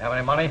prove it. You have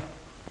any money?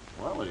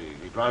 Well,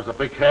 he drives a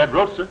big cad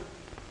roadster.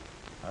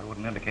 That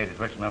wouldn't indicate he's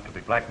rich enough to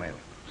be blackmailed.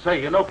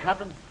 Say, you know,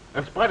 Captain,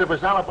 in spite of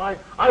his alibi,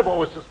 I've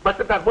always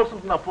suspected that Wilson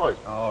from the first.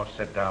 Oh,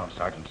 sit down,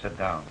 Sergeant, sit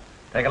down.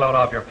 Take a load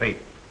off your feet.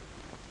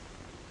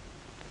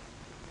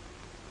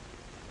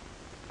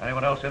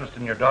 Anyone else interested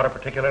in your daughter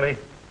particularly?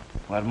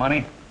 Who had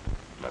money?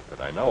 Not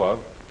that I know of.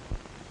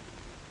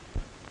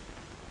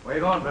 Where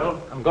you going,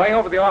 Bill? I'm going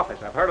over to the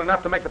office. I've heard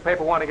enough to make the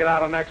paper want to get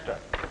out an extra.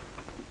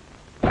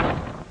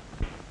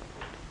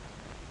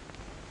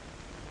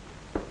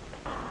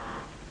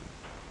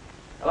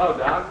 Hello,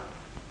 Doc.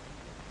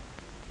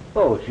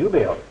 Oh, it's you,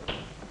 Bill.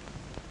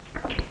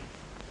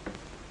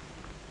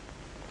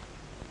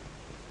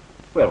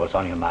 Well, what's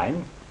on your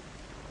mind?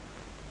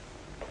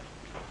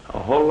 A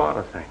whole lot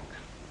of things.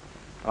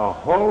 A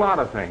whole lot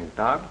of things,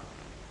 Doc.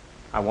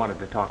 I wanted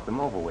to talk them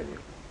over with you.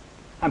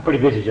 I'm pretty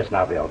busy just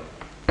now, Bill.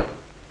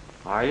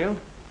 Are you?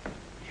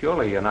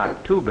 Surely you're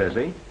not too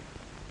busy.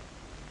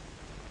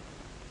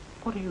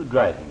 What are you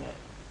driving at?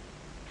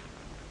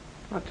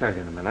 I'll tell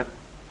you in a minute.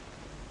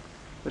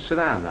 Let's sit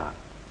down now.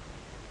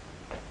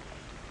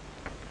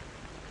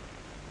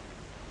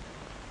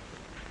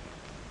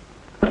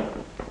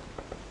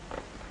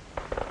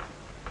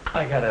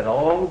 I got it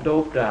all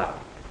doped out.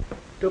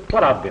 Doped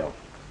what out, Bill?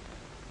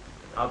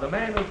 Now, the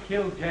man who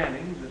killed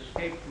Jennings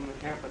escaped from the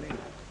Campanile.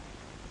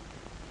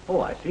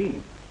 Oh, I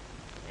see.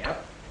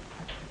 Yep.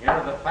 Here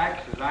are the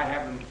facts as I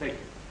have them figured.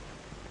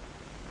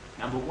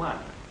 Number one,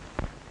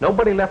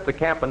 nobody left the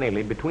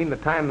Campanile between the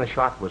time the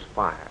shot was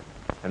fired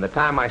and the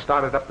time I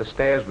started up the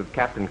stairs with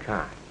Captain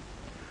Kine.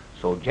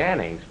 So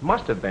Jennings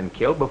must have been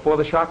killed before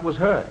the shot was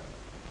heard.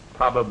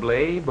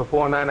 Probably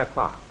before 9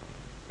 o'clock.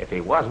 If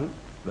he wasn't,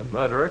 the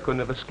murderer couldn't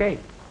have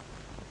escaped.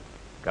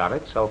 Got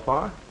it so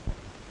far?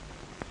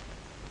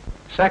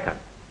 Second,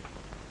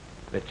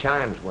 the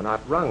chimes were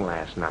not rung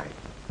last night.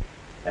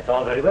 That's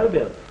all very well,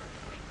 Bill.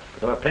 But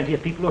there were plenty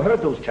of people who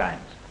heard those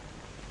chimes.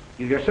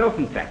 You yourself,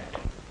 in fact.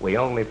 We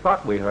only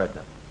thought we heard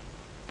them.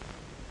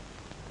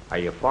 Are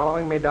you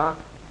following me, Doc?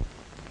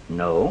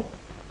 No.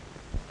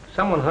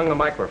 Someone hung a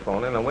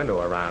microphone in a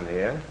window around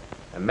here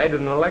and made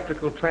an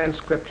electrical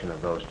transcription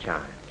of those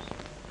chimes.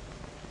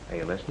 Are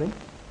you listening?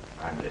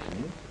 I'm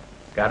listening.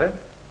 Got it?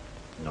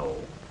 No.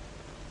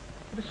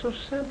 It's so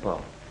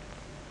simple.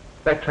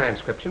 That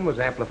transcription was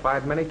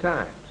amplified many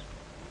times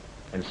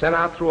and sent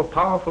out through a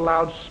powerful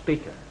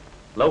loudspeaker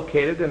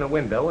located in a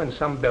window in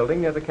some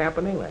building near the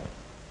Campanile.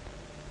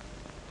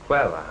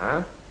 Clever,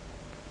 huh?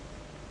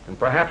 And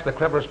perhaps the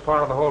cleverest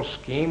part of the whole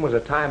scheme was a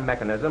time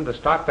mechanism to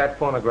start that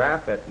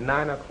phonograph at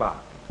 9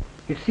 o'clock.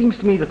 It seems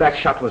to me that that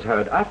shot was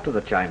heard after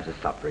the chimes had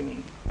stopped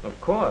ringing. Of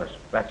course.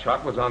 That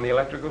shot was on the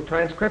electrical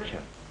transcription.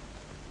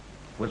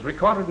 It was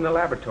recorded in the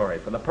laboratory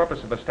for the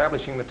purpose of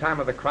establishing the time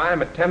of the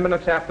crime at 10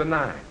 minutes after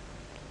 9,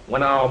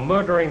 when our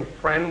murdering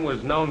friend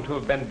was known to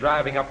have been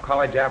driving up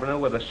College Avenue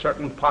with a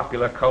certain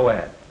popular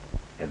co-ed.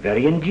 A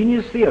very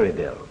ingenious theory,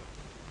 Bill.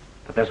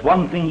 But there's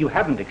one thing you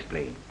haven't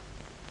explained.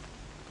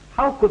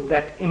 How could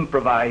that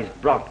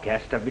improvised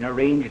broadcast have been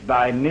arranged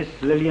by Miss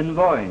Lillian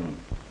Boyne?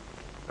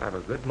 I have a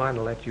good mind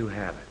to let you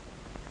have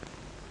it.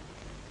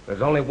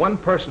 There's only one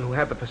person who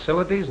had the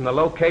facilities and the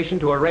location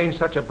to arrange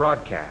such a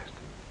broadcast,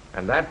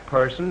 and that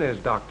person is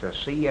Dr.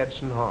 C.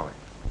 Edson Hawley.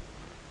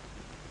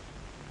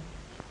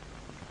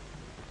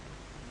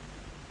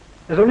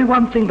 There's only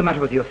one thing the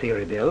matter with your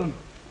theory, Bill.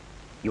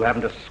 You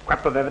haven't a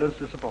scrap of evidence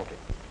to support it.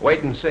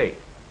 Wait and see.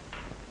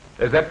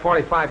 There's that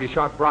 .45 you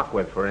shot Brock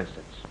with, for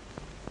instance.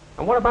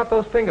 And what about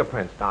those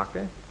fingerprints,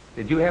 Doctor?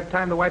 Did you have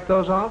time to wipe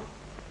those off?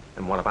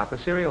 And what about the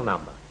serial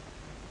number?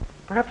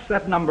 Perhaps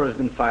that number has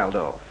been filed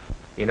off.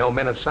 You know,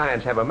 men of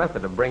science have a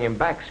method of bringing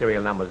back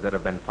serial numbers that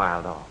have been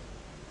filed off.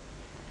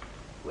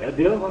 Well,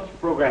 Bill, what's the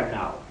program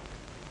now?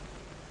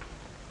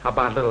 How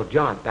about a little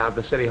jaunt down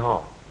to City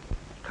Hall?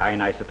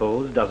 Kine, I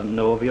suppose, doesn't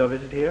know of your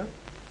visit here?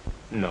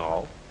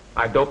 No.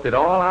 I doped it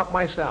all out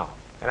myself.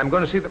 And I'm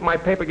going to see that my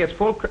paper gets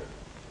full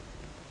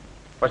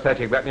What's that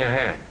you've got in your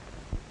hand?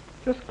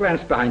 Just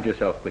glance behind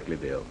yourself quickly,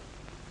 Bill.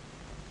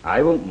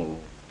 I won't move.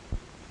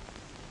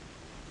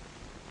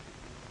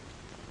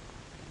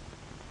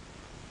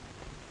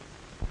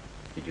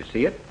 Did you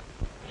see it?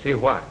 See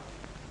what?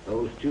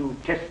 Those two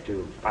test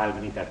tubes piled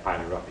beneath that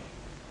pile of rubbish.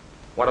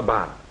 What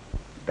about them?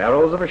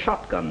 Barrels of a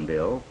shotgun,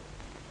 Bill.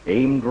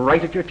 Aimed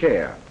right at your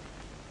chair.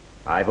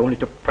 I've only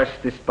to press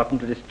this button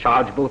to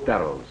discharge both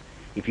barrels.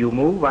 If you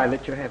move, I'll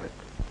let you have it.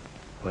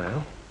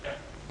 Well,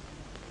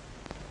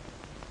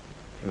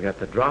 you got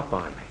the drop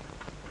on me.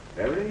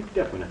 Very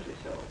definitely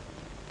so.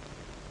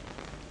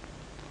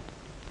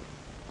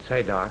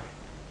 Say, Doc,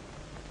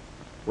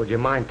 would you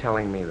mind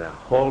telling me the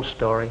whole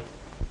story?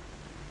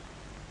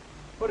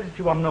 What is it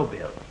you want to know,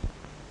 Bill?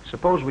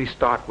 Suppose we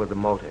start with the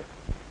motive.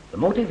 The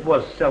motive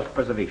was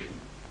self-preservation.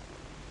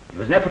 It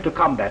was an effort to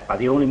combat, by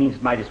the only means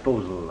at my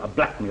disposal, a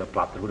blackmail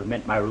plot that would have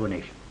meant my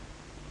ruination.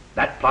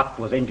 That plot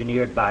was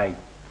engineered by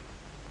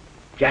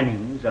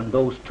Jennings and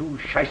those two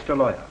shyster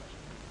lawyers.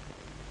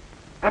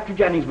 After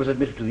Jennings was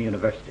admitted to the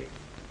university,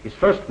 his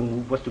first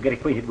move was to get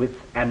acquainted with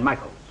Ann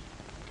Michaels.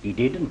 He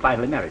did and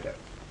finally married her.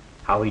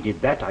 How he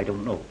did that, I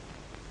don't know.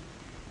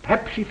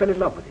 Perhaps she fell in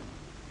love with him.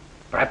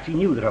 Perhaps he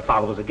knew that her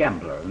father was a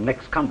gambler and an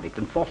ex-convict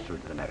and forced her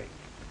into the marriage.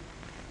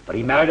 But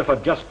he married her for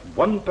just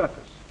one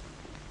purpose.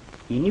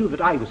 He knew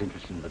that I was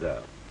interested in the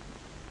girl,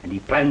 and he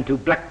planned to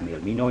blackmail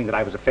me, knowing that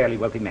I was a fairly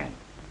wealthy man.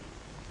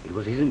 It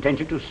was his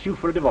intention to sue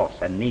for a divorce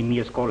and name me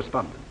as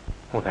correspondent.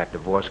 Well, that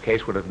divorce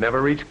case would have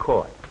never reached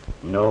court.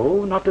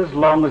 No, not as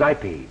long as I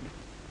paid.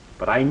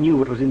 But I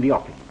knew it was in the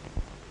offing.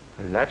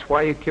 And that's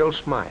why you killed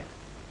Smythe.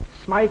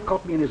 Smythe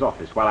caught me in his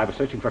office while I was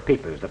searching for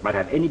papers that might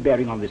have any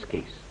bearing on this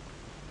case.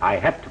 I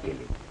had to kill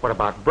him. What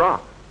about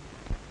Brock?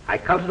 I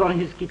counted on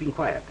his keeping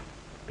quiet,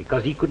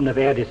 because he couldn't have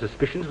aired his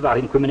suspicions without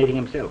incriminating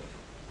himself.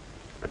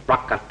 But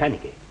Brock got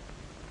panicky.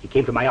 He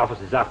came to my office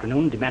this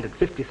afternoon and demanded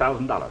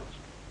 $50,000.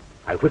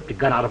 I whipped a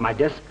gun out of my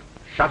desk,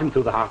 shot him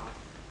through the heart,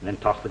 and then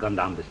tossed the gun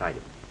down beside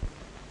him.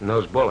 And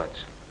those bullets,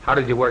 how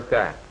did you work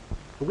that?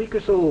 A week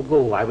or so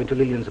ago, I went to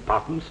Lillian's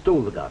apartment,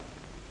 stole the gun,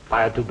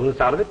 fired 2 bullets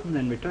out of it, and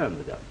then returned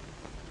the gun.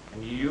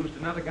 And you used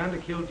another gun to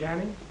kill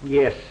Jannings?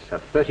 Yes, a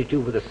 32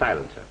 with a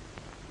silencer.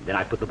 Then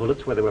I put the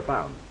bullets where they were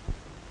found.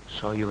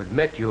 So you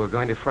admit you were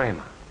going to frame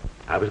her?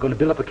 I was going to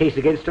build up a case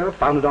against her,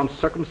 founded on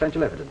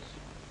circumstantial evidence.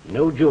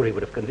 No jury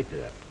would have convicted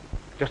her.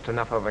 Just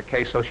enough of a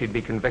case so she'd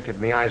be convicted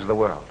in the eyes of the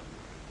world.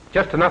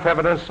 Just enough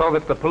evidence so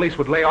that the police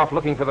would lay off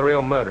looking for the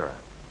real murderer.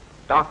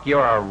 Doc,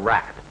 you're a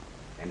rat.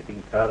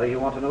 Anything further you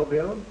want to know,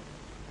 Bill?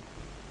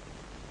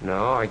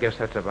 No, I guess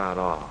that's about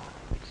all.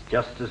 It's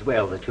just as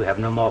well that you have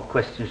no more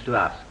questions to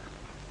ask.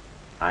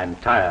 I'm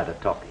tired of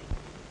talking.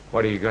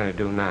 What are you going to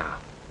do now?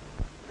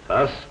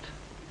 First,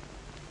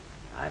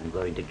 I'm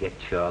going to get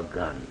your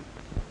gun.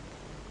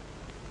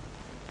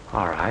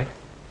 All right.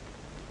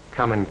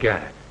 Come and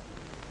get it.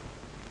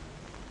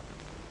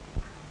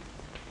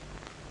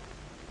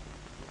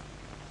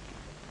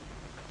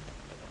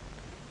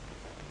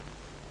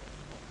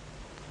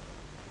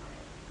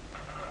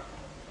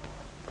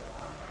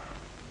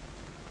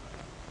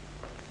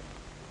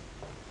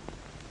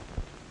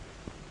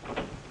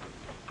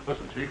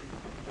 Listen, Chief.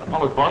 I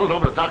followed Bartlett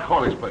over to Doc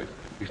Hawley's place.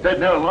 He stayed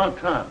there a long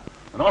time.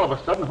 And all of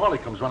a sudden, Hawley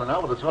comes running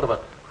out with a sort of a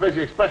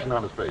crazy expression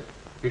on his face.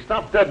 He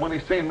stopped dead when he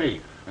seen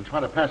me and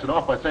tried to pass it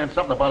off by saying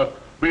something about it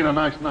being a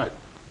nice night.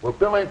 Well,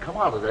 Bill ain't come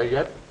out of there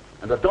yet,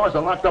 and the doors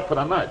are locked up for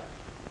the night.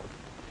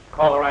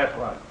 Call the riot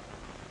squad.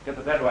 Get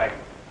the dead wagon.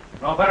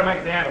 No, better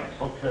make the ambulance.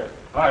 Okay.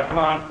 All right, come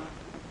on.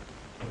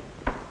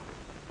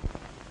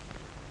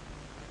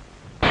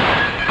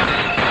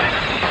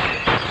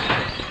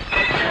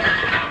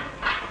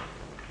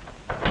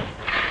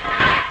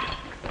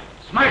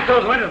 Smash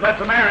those windows. Let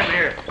some air in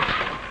here.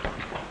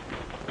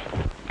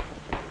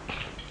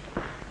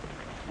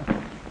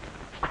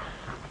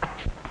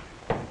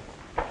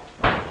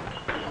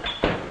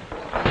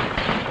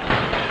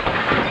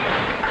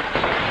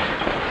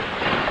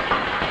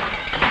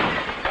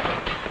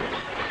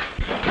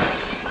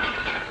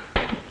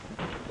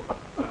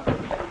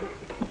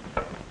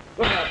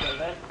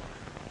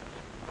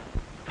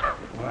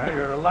 Well,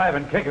 you're alive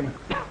and kicking.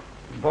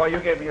 Boy, you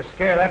gave me a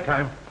scare that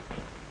time.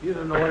 You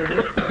don't know what it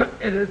is.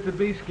 It is to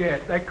be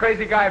scared. That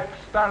crazy guy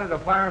started a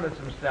fire into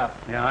some stuff.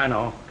 Yeah, I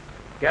know.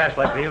 Gas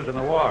like they used in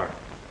the war.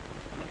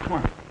 Come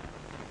on.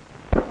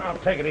 Now,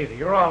 take it easy.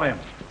 You're all in.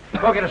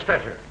 Go get a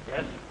stretcher.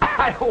 Yes?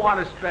 I don't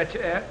want to stretch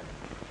it.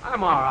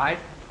 I'm all right.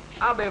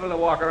 I'll be able to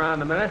walk around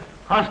in a minute.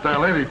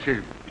 Hostile, ain't he,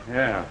 Chief?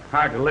 Yeah,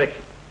 hard to lick.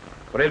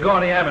 But he'll go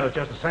in the ambulance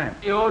just the same.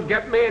 You won't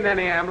get me in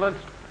any ambulance.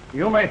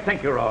 You may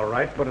think you're all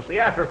right, but it's the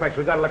after effects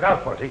we got to look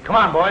out for. See, come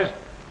on, boys.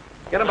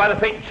 Get him by the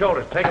feet and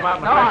shoulders. Take him out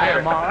in the No, fresh I air.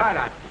 am all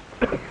right.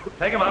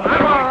 Take him out.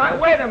 I'm all right.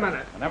 Wait a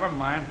minute. Never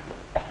mind.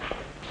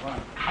 Come on.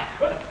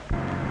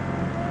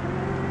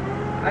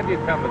 How'd you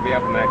come to be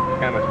up in that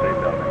chemistry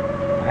building?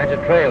 I had you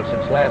trailed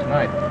since last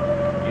night.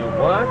 You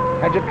what?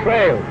 Had you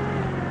trailed.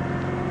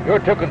 You're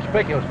too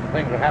conspicuous when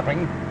things are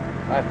happening.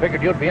 I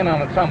figured you'd be in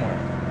on it somewhere.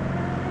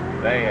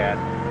 Say, Ed,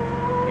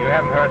 you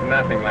haven't heard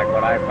nothing like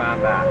what I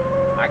found out.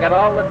 I got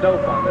all the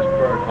dope on this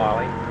bird,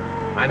 Hawley.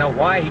 I know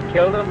why he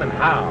killed him and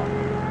how.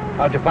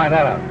 How'd you find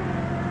that out?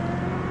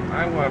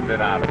 I wormed it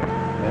out of him.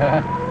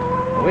 Yeah?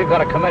 Well, we've got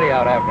a committee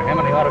out after him,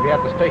 and he ought to be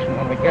at the station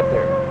when we get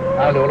there.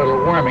 I'll do a little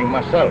worming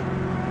myself.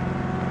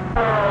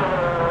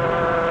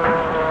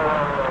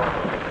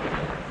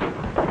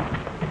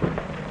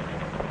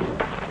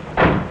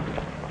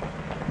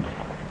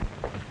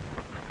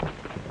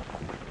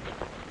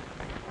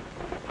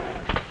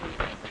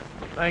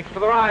 Thanks for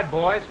the ride,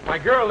 boys. My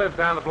girl lives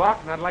down the block,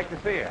 and I'd like to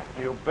see her.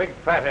 You big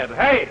fathead.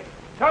 Hey,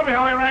 tell me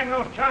how he rang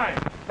those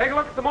chimes. Take a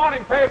look at the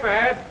morning paper,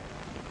 Ed.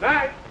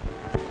 Night.